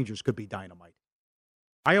Penguins Rangers could be dynamite.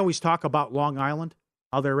 I always talk about Long Island,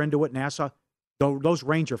 how they're into it, Nassau. Those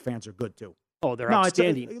Ranger fans are good, too. Oh, they're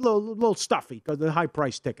outstanding. It's a little stuffy because of the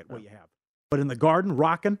high-price ticket, what you have. But in the Garden,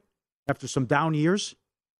 rocking, after some down years.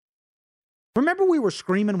 Remember we were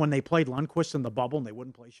screaming when they played Lundqvist in the bubble and they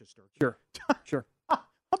wouldn't play Shesterkin? Sure. How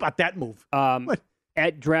about that move?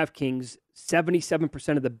 At DraftKings,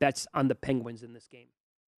 77% of the bets on the Penguins in this game.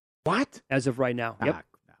 What? As of right now.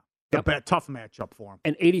 Yep. A tough matchup for them.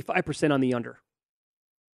 And 85% on the under.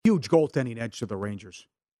 Huge goaltending edge to the Rangers.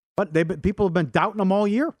 But people have been doubting them all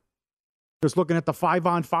year. Just looking at the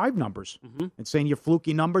 5-on-5 numbers and saying your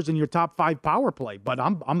fluky numbers in your top 5 power play. But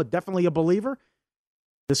I'm definitely a believer.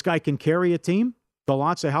 This guy can carry a team.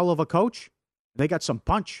 Gallant's a hell of a coach. They got some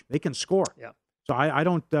punch. They can score. Yeah. So I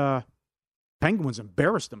don't. Penguins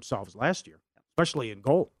embarrassed themselves last year, especially in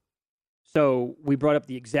goal. So we brought up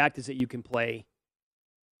the exactas that you can play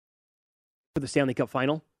for the Stanley Cup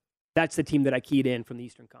Final. That's the team that I keyed in from the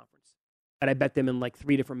Eastern Conference, and I bet them in like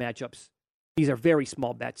 3 different matchups. These are very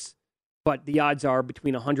small bets, but the odds are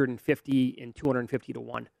between 150 and 250 to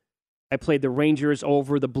 1. I played the Rangers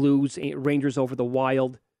over the Blues, Rangers over the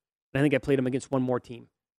Wild, and I think I played them against one more team.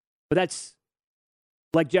 But that's,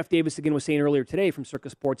 like Jeff Davis again was saying earlier today from Circa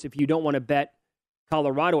Sports, if you don't want to bet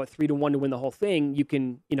Colorado at 3-1 to win the whole thing, you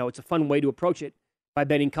can, it's a fun way to approach it by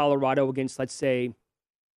betting Colorado against, let's say,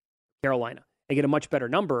 Carolina and get a much better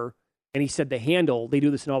number. And he said the handle, they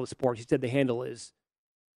do this in all the sports, he said the handle is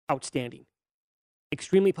outstanding.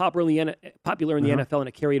 Extremely popular in the NFL, and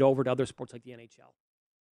it carried over to other sports like the NHL.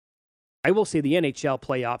 I will say the NHL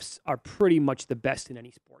playoffs are pretty much the best in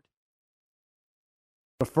any sport.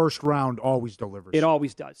 The first round always delivers. It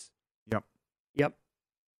always does. Yep.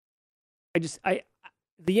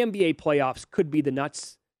 The NBA playoffs could be the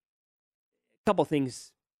nuts. A couple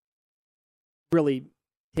things really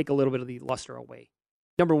take a little bit of the luster away.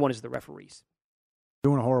 Number one is the referees.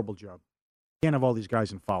 Doing a horrible job. Can't have all these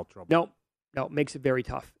guys in foul trouble. No, makes it very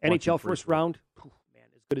tough. NHL first round, man,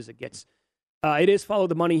 as good as it gets. It is Follow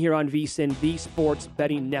the Money here on VSiN, the Sports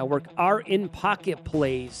Betting Network. Our in-pocket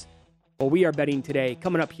plays. Well, we are betting today.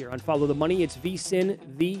 Coming up here on Follow the Money, it's VSiN,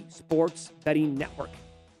 the Sports Betting Network.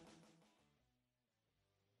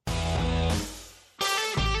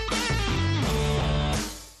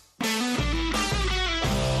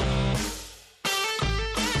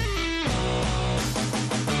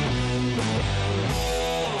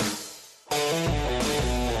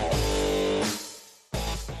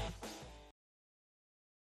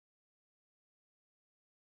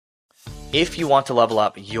 If you want to level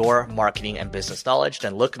up your marketing and business knowledge,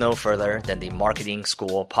 then look no further than the Marketing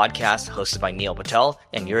School podcast hosted by Neil Patel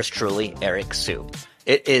and yours truly, Eric Su.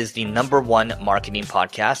 It is the #1 marketing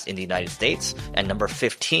podcast in the United States and number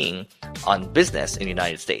 15 on business in the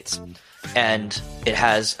United States. And it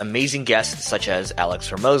has amazing guests such as Alex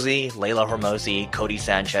Hormozi, Layla Hormozi, Cody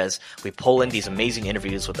Sanchez. We pull in these amazing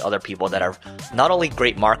interviews with other people that are not only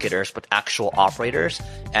great marketers, but actual operators.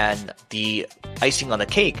 And the icing on the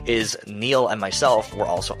cake is Neil and myself were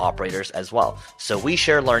also operators as well. So we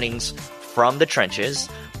share learnings from the trenches.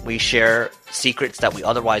 We share secrets that we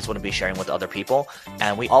otherwise wouldn't be sharing with other people.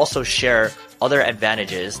 And we also share other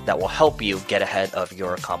advantages that will help you get ahead of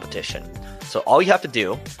your competition. So all you have to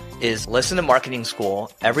do is listen to Marketing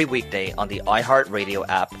School every weekday on the iHeartRadio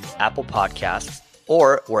app, Apple Podcasts,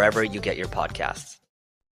 or wherever you get your podcasts.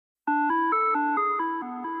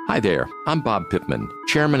 Hi there, I'm Bob Pittman,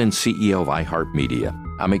 Chairman and CEO of iHeartMedia.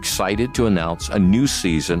 I'm excited to announce a new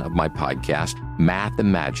season of my podcast, Math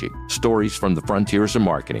and Magic, Stories from the Frontiers of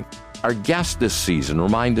Marketing. Our guests this season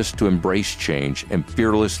remind us to embrace change and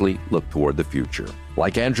fearlessly look toward the future.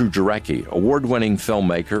 Like Andrew Jarecki, award-winning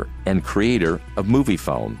filmmaker and creator of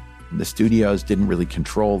Moviefone. The studios didn't really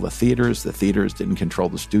control the theaters didn't control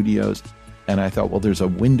the studios. And I thought, well, there's a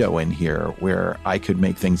window in here where I could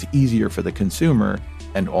make things easier for the consumer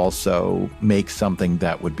and also make something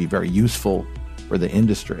that would be very useful for the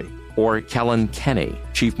industry. Or Kellen Kenny,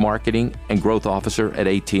 Chief Marketing and Growth Officer at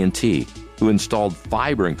AT&T, who installed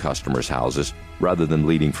fiber in customers' houses rather than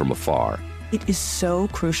leading from afar. It is so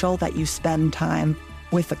crucial that you spend time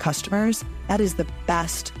with the customers. That is the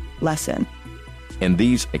best lesson. In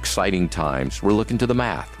these exciting times, we're looking to the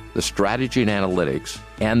math, the strategy and analytics,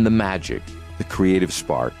 and the magic, the creative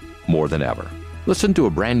spark, more than ever. Listen to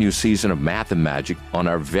a brand new season of Math and Magic on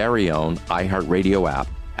our very own iHeartRadio app,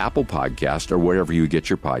 Apple Podcast, or wherever you get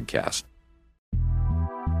your podcast.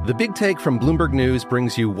 The Big Take from Bloomberg News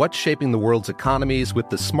brings you what's shaping the world's economies with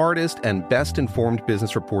the smartest and best-informed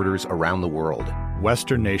business reporters around the world.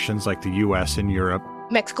 Western nations like the U.S. and Europe.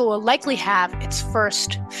 Mexico will likely have its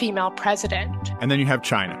first female president. And then you have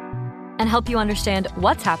China. And help you understand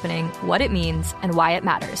what's happening, what it means, and why it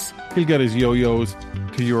matters. He'll get his yo-yos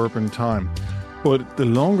to Europe in time. But the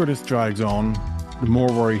longer this drags on, the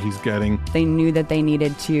more worried he's getting. They knew that they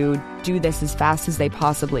needed to do this as fast as they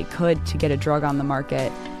possibly could to get a drug on the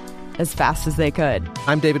market as fast as they could.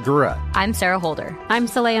 I'm David Gura. I'm Sarah Holder. I'm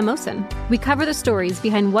Saleha Mohsin. We cover the stories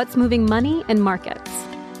behind what's moving money and markets.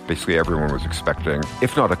 Basically, everyone was expecting,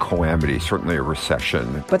 if not a calamity, certainly a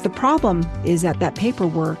recession. But the problem is that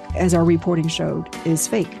paperwork, as our reporting showed, is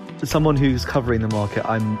fake. As someone who's covering the market,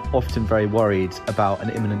 I'm often very worried about an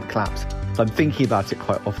imminent collapse. So I'm thinking about it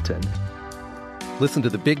quite often. Listen to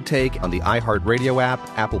The Big Take on the iHeartRadio app,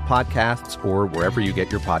 Apple Podcasts, or wherever you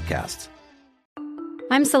get your podcasts.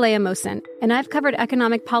 I'm Saleha Mohsin, and I've covered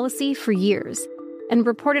economic policy for years and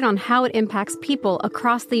reported on how it impacts people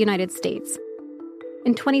across the United States.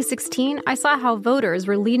 In 2016, I saw how voters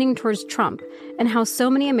were leaning towards Trump and how so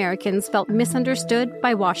many Americans felt misunderstood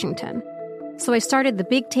by Washington. So I started The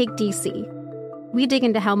Big Take DC. We dig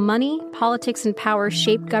into how money, politics, and power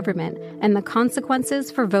shape government and the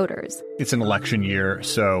consequences for voters. It's an election year,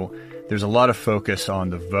 so there's a lot of focus on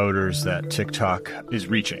the voters that TikTok is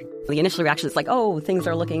reaching. The initial reaction is like, oh, things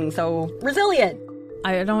are looking so resilient.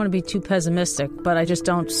 I don't want to be too pessimistic, but I just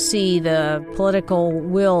don't see the political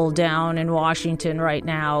will down in Washington right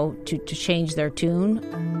now to change their tune.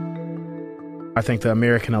 I think the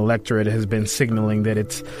American electorate has been signaling that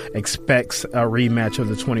it expects a rematch of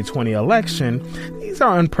the 2020 election. These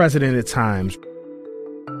are unprecedented times.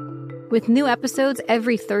 With new episodes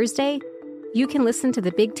every Thursday, you can listen to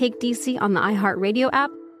The Big Take DC on the iHeartRadio app,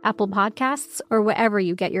 Apple Podcasts, or wherever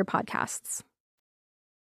you get your podcasts.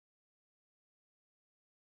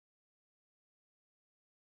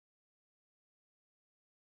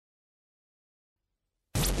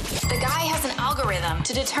 The guy has an algorithm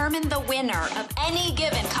to determine the winner of any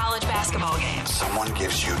given college basketball game. Someone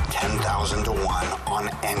gives you 10,000 to 1 on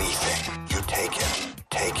anything. You take it.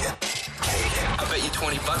 Take it. Take it. I bet you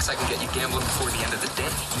 $20 I can get you gambling before the end of the day.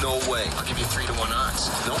 No way. I'll give you 3 to 1 odds.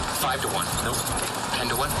 Nope. 5 to 1. Nope. 10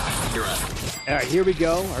 to 1. You're out. All right, here we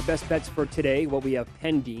go. Our best bets for today. What we have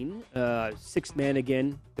pending. Sixth man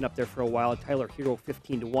again. Been up there for a while. Tyler Hero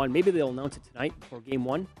 15 to 1. Maybe they'll announce it tonight before game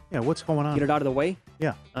 1. Yeah, what's going on? Get it out of the way.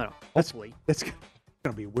 Yeah. I don't know. Hopefully. That's going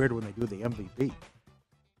to be weird when they do the MVP.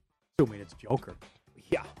 Assuming it's Joker.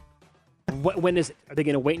 Yeah. When is it? Are they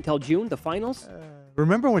going to wait until June, the finals?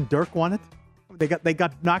 Remember when Dirk won it? They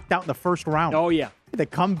got knocked out in the first round. Oh, yeah. They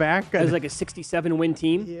come back. It was like a 67-win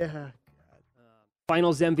team. Yeah.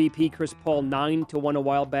 Finals MVP, Chris Paul, 9 to 1 a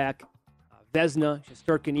while back. Vezina,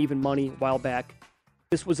 Shesterkin, even money a while back.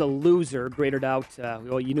 This was a loser, graded out.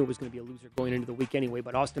 Well, you knew it was going to be a loser going into the week anyway,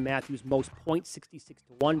 but Austin Matthews, most points,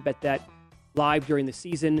 66-1. Bet that live during the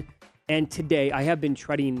season. And today, I have been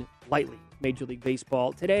treading lightly Major League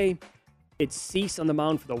Baseball. Today, it's Cease on the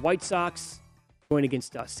mound for the White Sox, going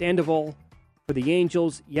against Sandoval for the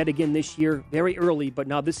Angels. Yet again this year, very early, but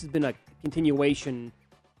now this has been a continuation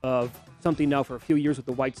of something now for a few years with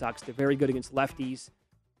the White Sox. They're very good against lefties.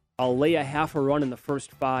 I'll lay a half a run in the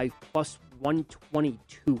first 5, plus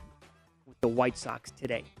 122 with the White Sox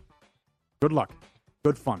today. Good luck.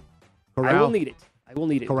 Good fun. Corral, I will need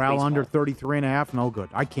it. Corral under 33.5, no good.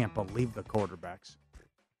 I can't believe the quarterbacks.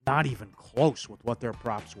 Not even close with what their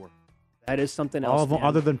props were. That is something else. All of them,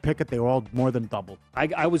 other than Pickett, they were all more than double.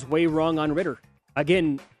 I was way wrong on Ritter.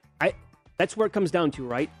 Again, that's where it comes down to,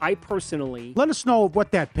 right? I personally... Let us know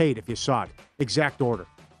what that paid if you saw it. Exact order.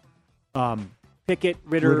 Pickett,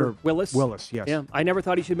 Ritter, Willis. Willis, yes. Yeah, I never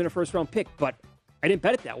thought he should have been a first-round pick, but I didn't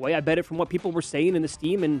bet it that way. I bet it from what people were saying in the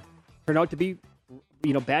steam and turned out to be,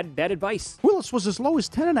 bad advice. Willis was as low as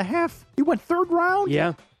 10.5. He went third round?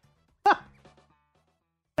 Yeah.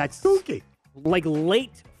 That's spooky. Like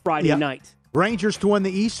late Friday night. Rangers to win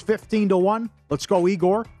the East, 15-1. Let's go,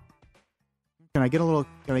 Igor. Can I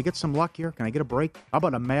get some luck here? Can I get a break? How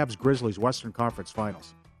about a Mavs-Grizzlies Western Conference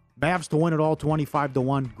Finals? Mavs to win it all,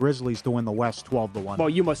 25-1. Grizzlies to win the West, 12-1. Well,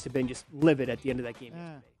 you must have been just livid at the end of that game.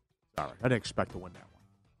 All right, I didn't expect to win that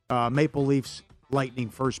one. Maple Leafs, Lightning,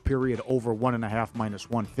 first period, over 1.5, minus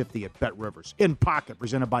 150 at Bet Rivers. In Pocket,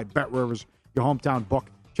 presented by Bet Rivers, your hometown book.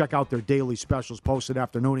 Check out their daily specials posted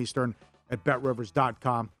afternoon Eastern at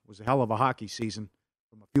betrivers.com. It was a hell of a hockey season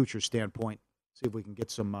from a future standpoint. See if we can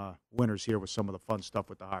get some winners here with some of the fun stuff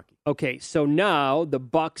with the hockey. Okay, so now the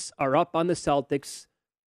Bucks are up on the Celtics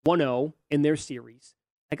 1-0 in their series.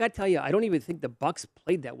 I got to tell you, I don't even think the Bucks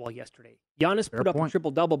played that well yesterday. Giannis put up a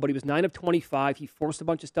triple-double, but he was 9 of 25. He forced a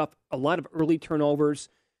bunch of stuff, a lot of early turnovers.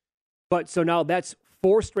 But so now that's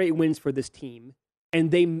 4 straight wins for this team.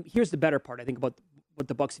 And here's the better part, I think, about what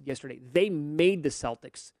the Bucks did yesterday. They made the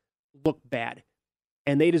Celtics look bad,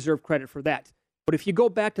 and they deserve credit for that. But if you go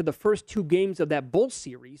back to the first 2 games of that Bulls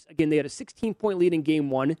series, again, they had a 16-point lead in Game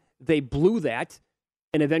 1. They blew that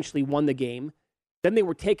and eventually won the game. Then they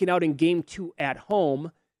were taken out in Game 2 at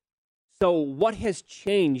home. So what has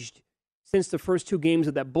changed since the first 2 games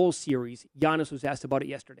of that Bulls series? Giannis was asked about it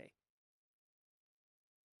yesterday.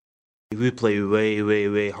 We play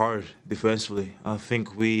way hard defensively. I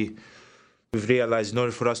think we've realized in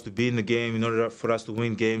order for us to be in the game, in order for us to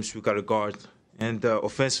win games, we got to guard. And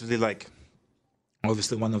offensively,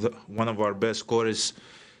 obviously one of our best scorers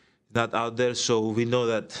not out there, so we know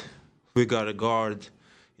that we got to guard.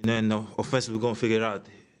 And offensively, we're going to figure it out.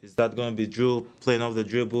 Is that going to be Drew playing off the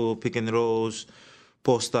dribble, pick and rolls,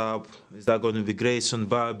 post up? Is that going to be Grayson,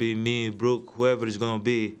 Bobby, me, Brooke, whoever it's going to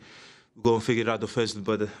be? We're going to figure it out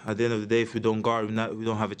offensively. But at the end of the day, if we don't guard, we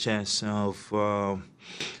don't have a chance of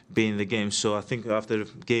being in the game. So I think after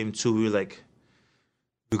Game 2,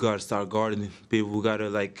 we got to start guarding people. We got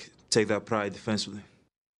to take that pride defensively.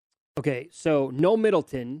 Okay, so no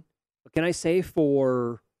Middleton. What can I say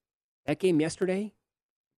for that game yesterday?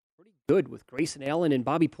 Pretty good with Grayson Allen and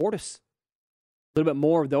Bobby Portis. A little bit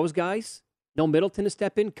more of those guys. No Middleton to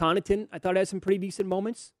step in. Connaughton, I thought, had some pretty decent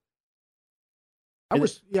moments.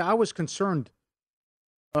 I was concerned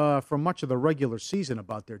for much of the regular season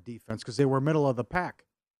about their defense because they were middle of the pack.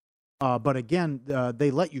 But again,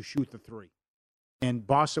 they let you shoot the 3. And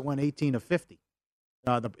Boston went 18 of 50.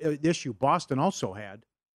 The issue Boston also had,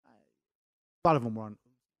 a lot of them were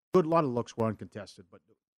a lot of looks were uncontested, but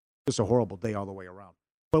just a horrible day all the way around.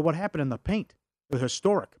 But what happened in the paint? The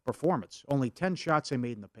historic performance. Only 10 shots they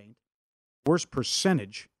made in the paint. Worst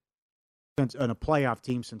percentage since in a playoff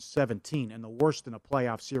team since 17, and the worst in a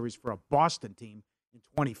playoff series for a Boston team in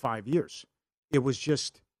 25 years. It was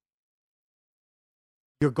just,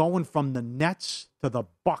 you're going from the Nets to the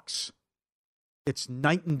Bucks. It's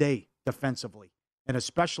night and day defensively, and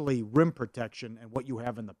especially rim protection and what you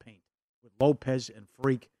have in the paint with Lopez and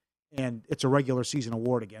Freak. And it's a regular season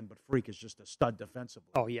award again, but Freak is just a stud defensively.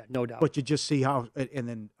 Oh, yeah, no doubt. But you just see how, and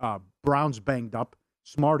then Brown's banged up,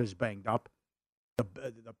 Smart is banged up, the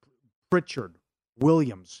Pritchard,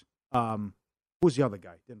 Williams, who's the other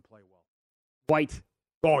guy? Didn't play well. White.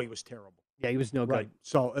 Oh, he was terrible. Yeah, he was no good. Right.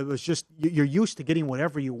 So it was just, you're used to getting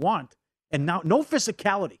whatever you want, and now no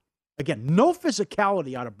physicality. Again, no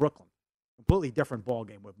physicality out of Brooklyn. Completely different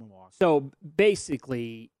ballgame with Milwaukee. So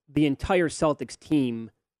basically, the entire Celtics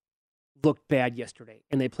team looked bad yesterday,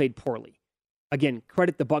 and they played poorly. Again,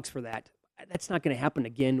 credit the Bucks for that. That's not going to happen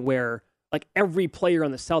again where every player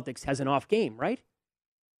on the Celtics has an off game, right?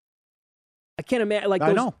 I can't imagine.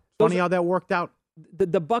 I know. Funny how that worked out.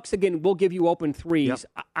 The Bucks, again, will give you open threes.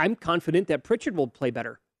 Yep. I'm confident that Pritchard will play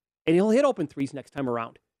better, and he'll hit open threes next time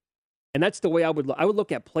around. And that's the way I would look. I would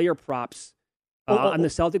look at player props on the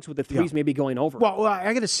Celtics with the threes maybe going over. Well,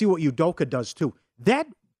 I got to see what Udoka does, too. That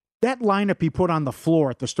lineup he put on the floor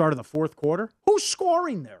at the start of the fourth quarter, who's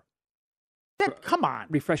scoring there? Come on.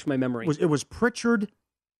 Refresh my memory. It was Pritchard.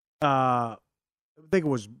 I think it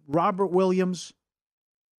was Robert Williams.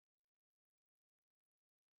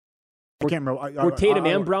 I can't remember. Were Tatum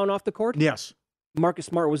and Brown off the court? Yes. Marcus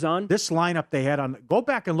Smart was on? This lineup they had on. Go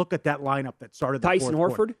back and look at that lineup that started the Tyson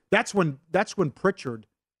fourth Horford? quarter. That's when Pritchard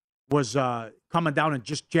was coming down and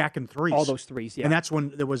just jacking threes. All those threes, yeah. And that's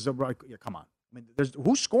when there was come on. I mean,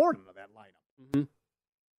 who's scoring into that lineup? Mm-hmm.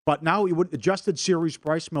 But now he would adjusted series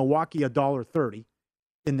price, Milwaukee $1.30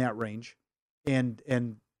 in that range,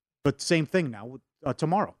 but same thing now with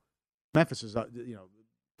tomorrow. Memphis is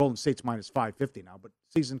Golden State's minus 550 now, but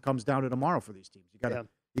season comes down to tomorrow for these teams.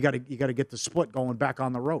 You got to get the split going back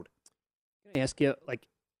on the road. Can I ask you, like,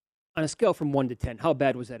 on a scale from 1 to 10, how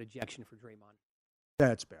bad was that ejection for Draymond?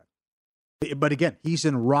 That's bad. But again, he's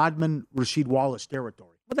in Rodman, Rasheed Wallace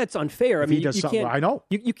territory. Well, that's unfair. I mean, you can't. I know.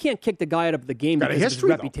 You can't kick the guy out of the game because of his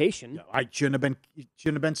reputation. No, I shouldn't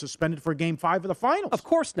have been suspended for Game 5 of the finals. Of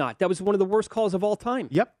course not. That was one of the worst calls of all time.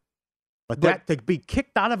 Yep. But that to be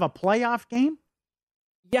kicked out of a playoff game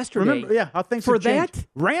yesterday. Remember, how things for have changed. that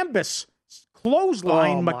Rambis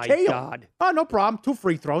clothesline oh McHale. My God. Oh, no problem. 2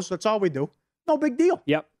 free throws. That's all we do. No big deal.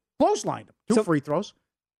 Yep. Clotheslined him. 2 free throws.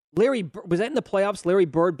 Was that in the playoffs? Larry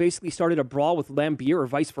Bird basically started a brawl with Lambeer or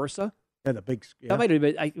vice versa? Yeah, the big. Yeah. That might have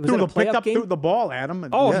been. Was that a playoff game? Threw the ball at him.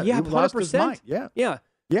 And, yeah, he lost his 100%. mind. Yeah.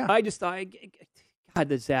 God,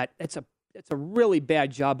 that's a really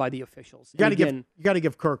bad job by the officials. You got to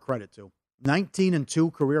give Kirk credit too.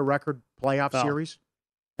 19-2 career record playoff series,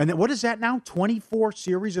 and then what is that now? 24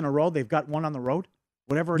 series in a row. They've got one on the road.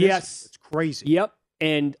 Whatever it is. Yes, it's crazy. Yep.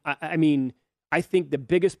 And I mean, I think the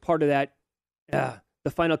biggest part of that,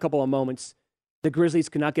 the final couple of moments, the Grizzlies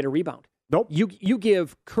could not get a rebound. Nope. You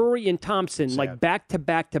give Curry and Thompson like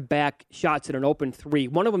back-to-back-to-back shots at an open three.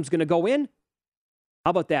 One of them's going to go in. How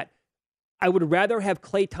about that? I would rather have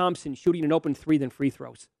Klay Thompson shooting an open three than free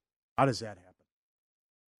throws. How does that happen?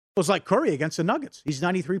 It was like Curry against the Nuggets. He's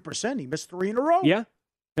 93%. He missed 3 in a row. Yeah.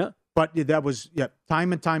 But that was,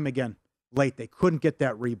 time and time again, late. They couldn't get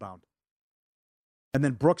that rebound. And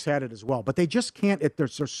then Brooks had it as well. But they just can't. They're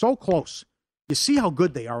so close. You see how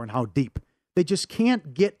good they are and how deep. They just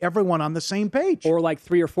can't get everyone on the same page. Or like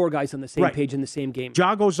 3 or 4 guys on the same page in the same game.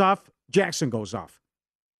 Ja goes off. Jackson goes off.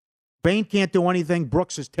 Bain can't do anything.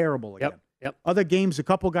 Brooks is terrible again. Yep. Other games, a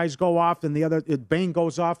couple guys go off, and Bain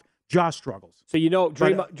goes off. Ja struggles. So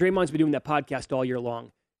Draymond's been doing that podcast all year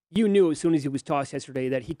long. You knew as soon as he was tossed yesterday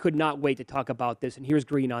that he could not wait to talk about this. And here's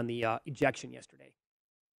Green on the ejection yesterday.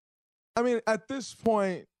 I mean, at this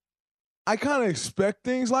point, I kind of expect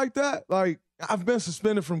things like that. Like, I've been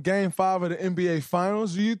suspended from Game 5 of the NBA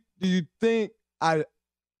Finals. Do you think I,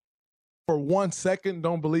 for 1 second,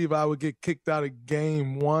 don't believe I would get kicked out of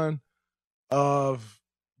Game 1 of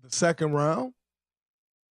the second round?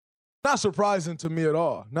 Not surprising to me at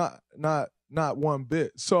all. Not one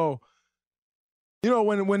bit. So,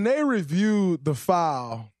 when they reviewed the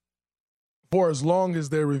foul for as long as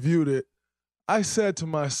they reviewed it, I said to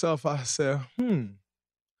myself, I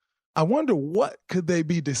wonder what could they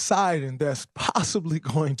be deciding that's possibly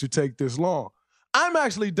going to take this long. I'm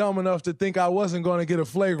actually dumb enough to think I wasn't going to get a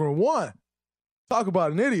flagrant 1. Talk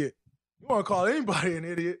about an idiot. You want to call anybody an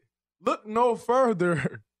idiot? Look no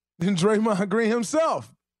further than Draymond Green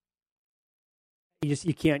himself.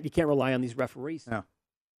 You can't rely on these referees.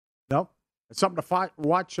 No. It's something to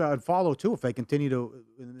watch and follow too if they continue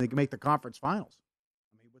they can make the conference finals.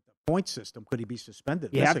 I mean, with the point system, could he be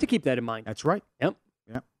suspended? You have to keep that in mind. That's right. Yep.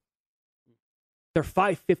 They're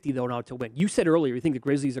 550 though now to win. You said earlier you think the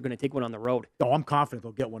Grizzlies are going to take one on the road. Oh, I'm confident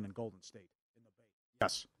they'll get one in Golden State.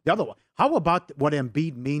 Yes. The other one. How about what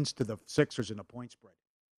Embiid means to the Sixers in the point spread?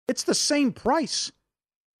 It's the same price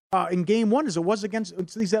in Game 1 as it was against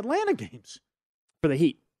these Atlanta games. For the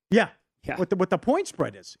Heat. Yeah. What the point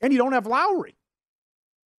spread is. And you don't have Lowry.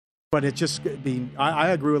 But it's just, I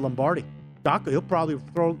agree with Lombardi. Doc, he'll probably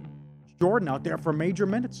throw Jordan out there for major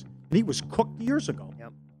minutes. And he was cooked years ago.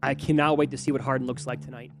 Yep. I cannot wait to see what Harden looks like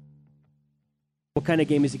tonight. What kind of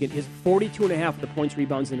game is he getting? His 42.5 of the points,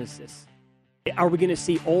 rebounds, and assists. Are we going to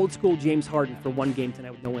see old school James Harden for one game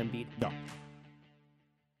tonight with no Embiid? No.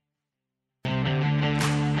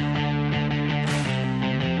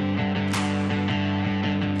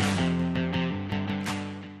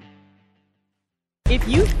 If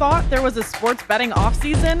you thought there was a sports betting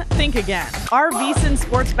offseason, think again. Our VSiN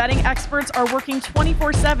sports betting experts are working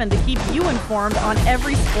 24/7 to keep you informed on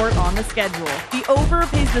every sport on the schedule. The over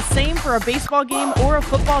pays the same for a baseball game or a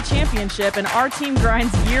football championship, and our team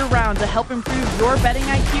grinds year-round to help improve your betting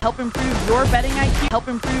IQ, help improve your betting IQ, help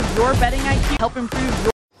improve your betting IQ, help improve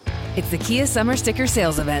your... It's the Kia Summer Sticker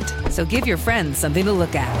Sales Event, so give your friends something to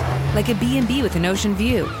look at, like a B&B with an ocean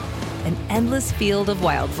view, an endless field of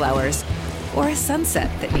wildflowers, or a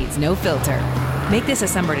sunset that needs no filter. Make this a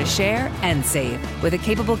summer to share and save with a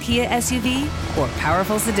capable Kia SUV or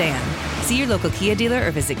powerful sedan. See your local Kia dealer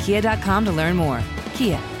or visit kia.com to learn more.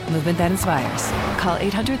 Kia, movement that inspires. Call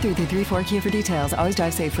 800-3334-KIA for details. Always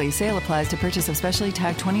drive safely. Sale applies to purchase of specially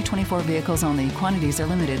tagged 2024 vehicles only. Quantities are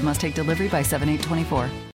limited. Must take delivery by 7/8/24.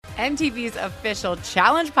 MTV's official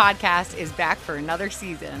Challenge podcast is back for another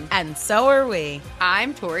season. And so are we.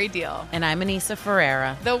 I'm Tori Deal. And I'm Anissa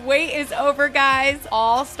Ferreira. The wait is over, guys.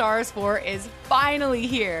 All Stars 4 is finally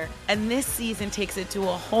here. And this season takes it to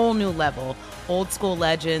a whole new level. Old school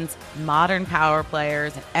legends, modern power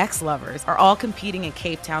players, and ex-lovers are all competing in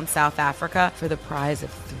Cape Town, South Africa for the prize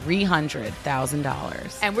of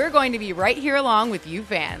 $300,000. And we're going to be right here along with you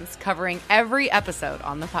fans, covering every episode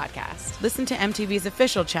on the podcast. Listen to MTV's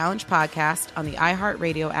official Challenge podcast on the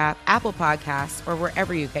iHeartRadio app, Apple Podcasts, or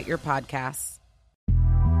wherever you get your podcasts.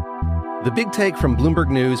 The Big Take from Bloomberg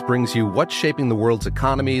News brings you what's shaping the world's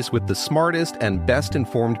economies with the smartest and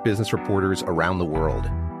best-informed business reporters around the world.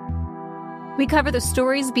 We cover the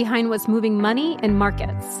stories behind what's moving money and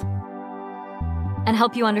markets, and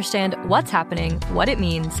help you understand what's happening, what it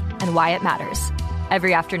means, and why it matters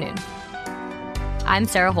every afternoon. I'm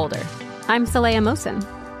Sarah Holder. I'm Saleha Mohsin.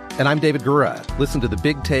 And I'm David Gura. Listen to The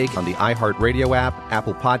Big Take on the iHeartRadio app,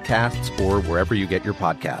 Apple Podcasts, or wherever you get your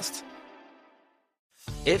podcasts.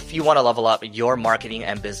 If you want to level up your marketing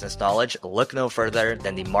and business knowledge, look no further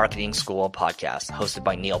than the Marketing School podcast, hosted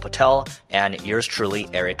by Neil Patel and yours truly,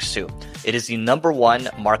 Eric Su. It is the #1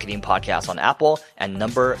 marketing podcast on Apple and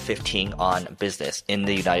number 15 on business in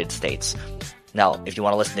the United States. Now, if you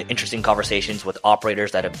want to listen to interesting conversations with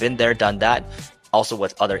operators that have been there, done that, also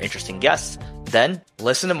with other interesting guests, then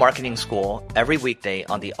listen to Marketing School every weekday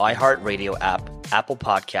on the iHeartRadio app, Apple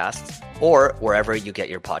Podcasts, or wherever you get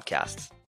your podcasts.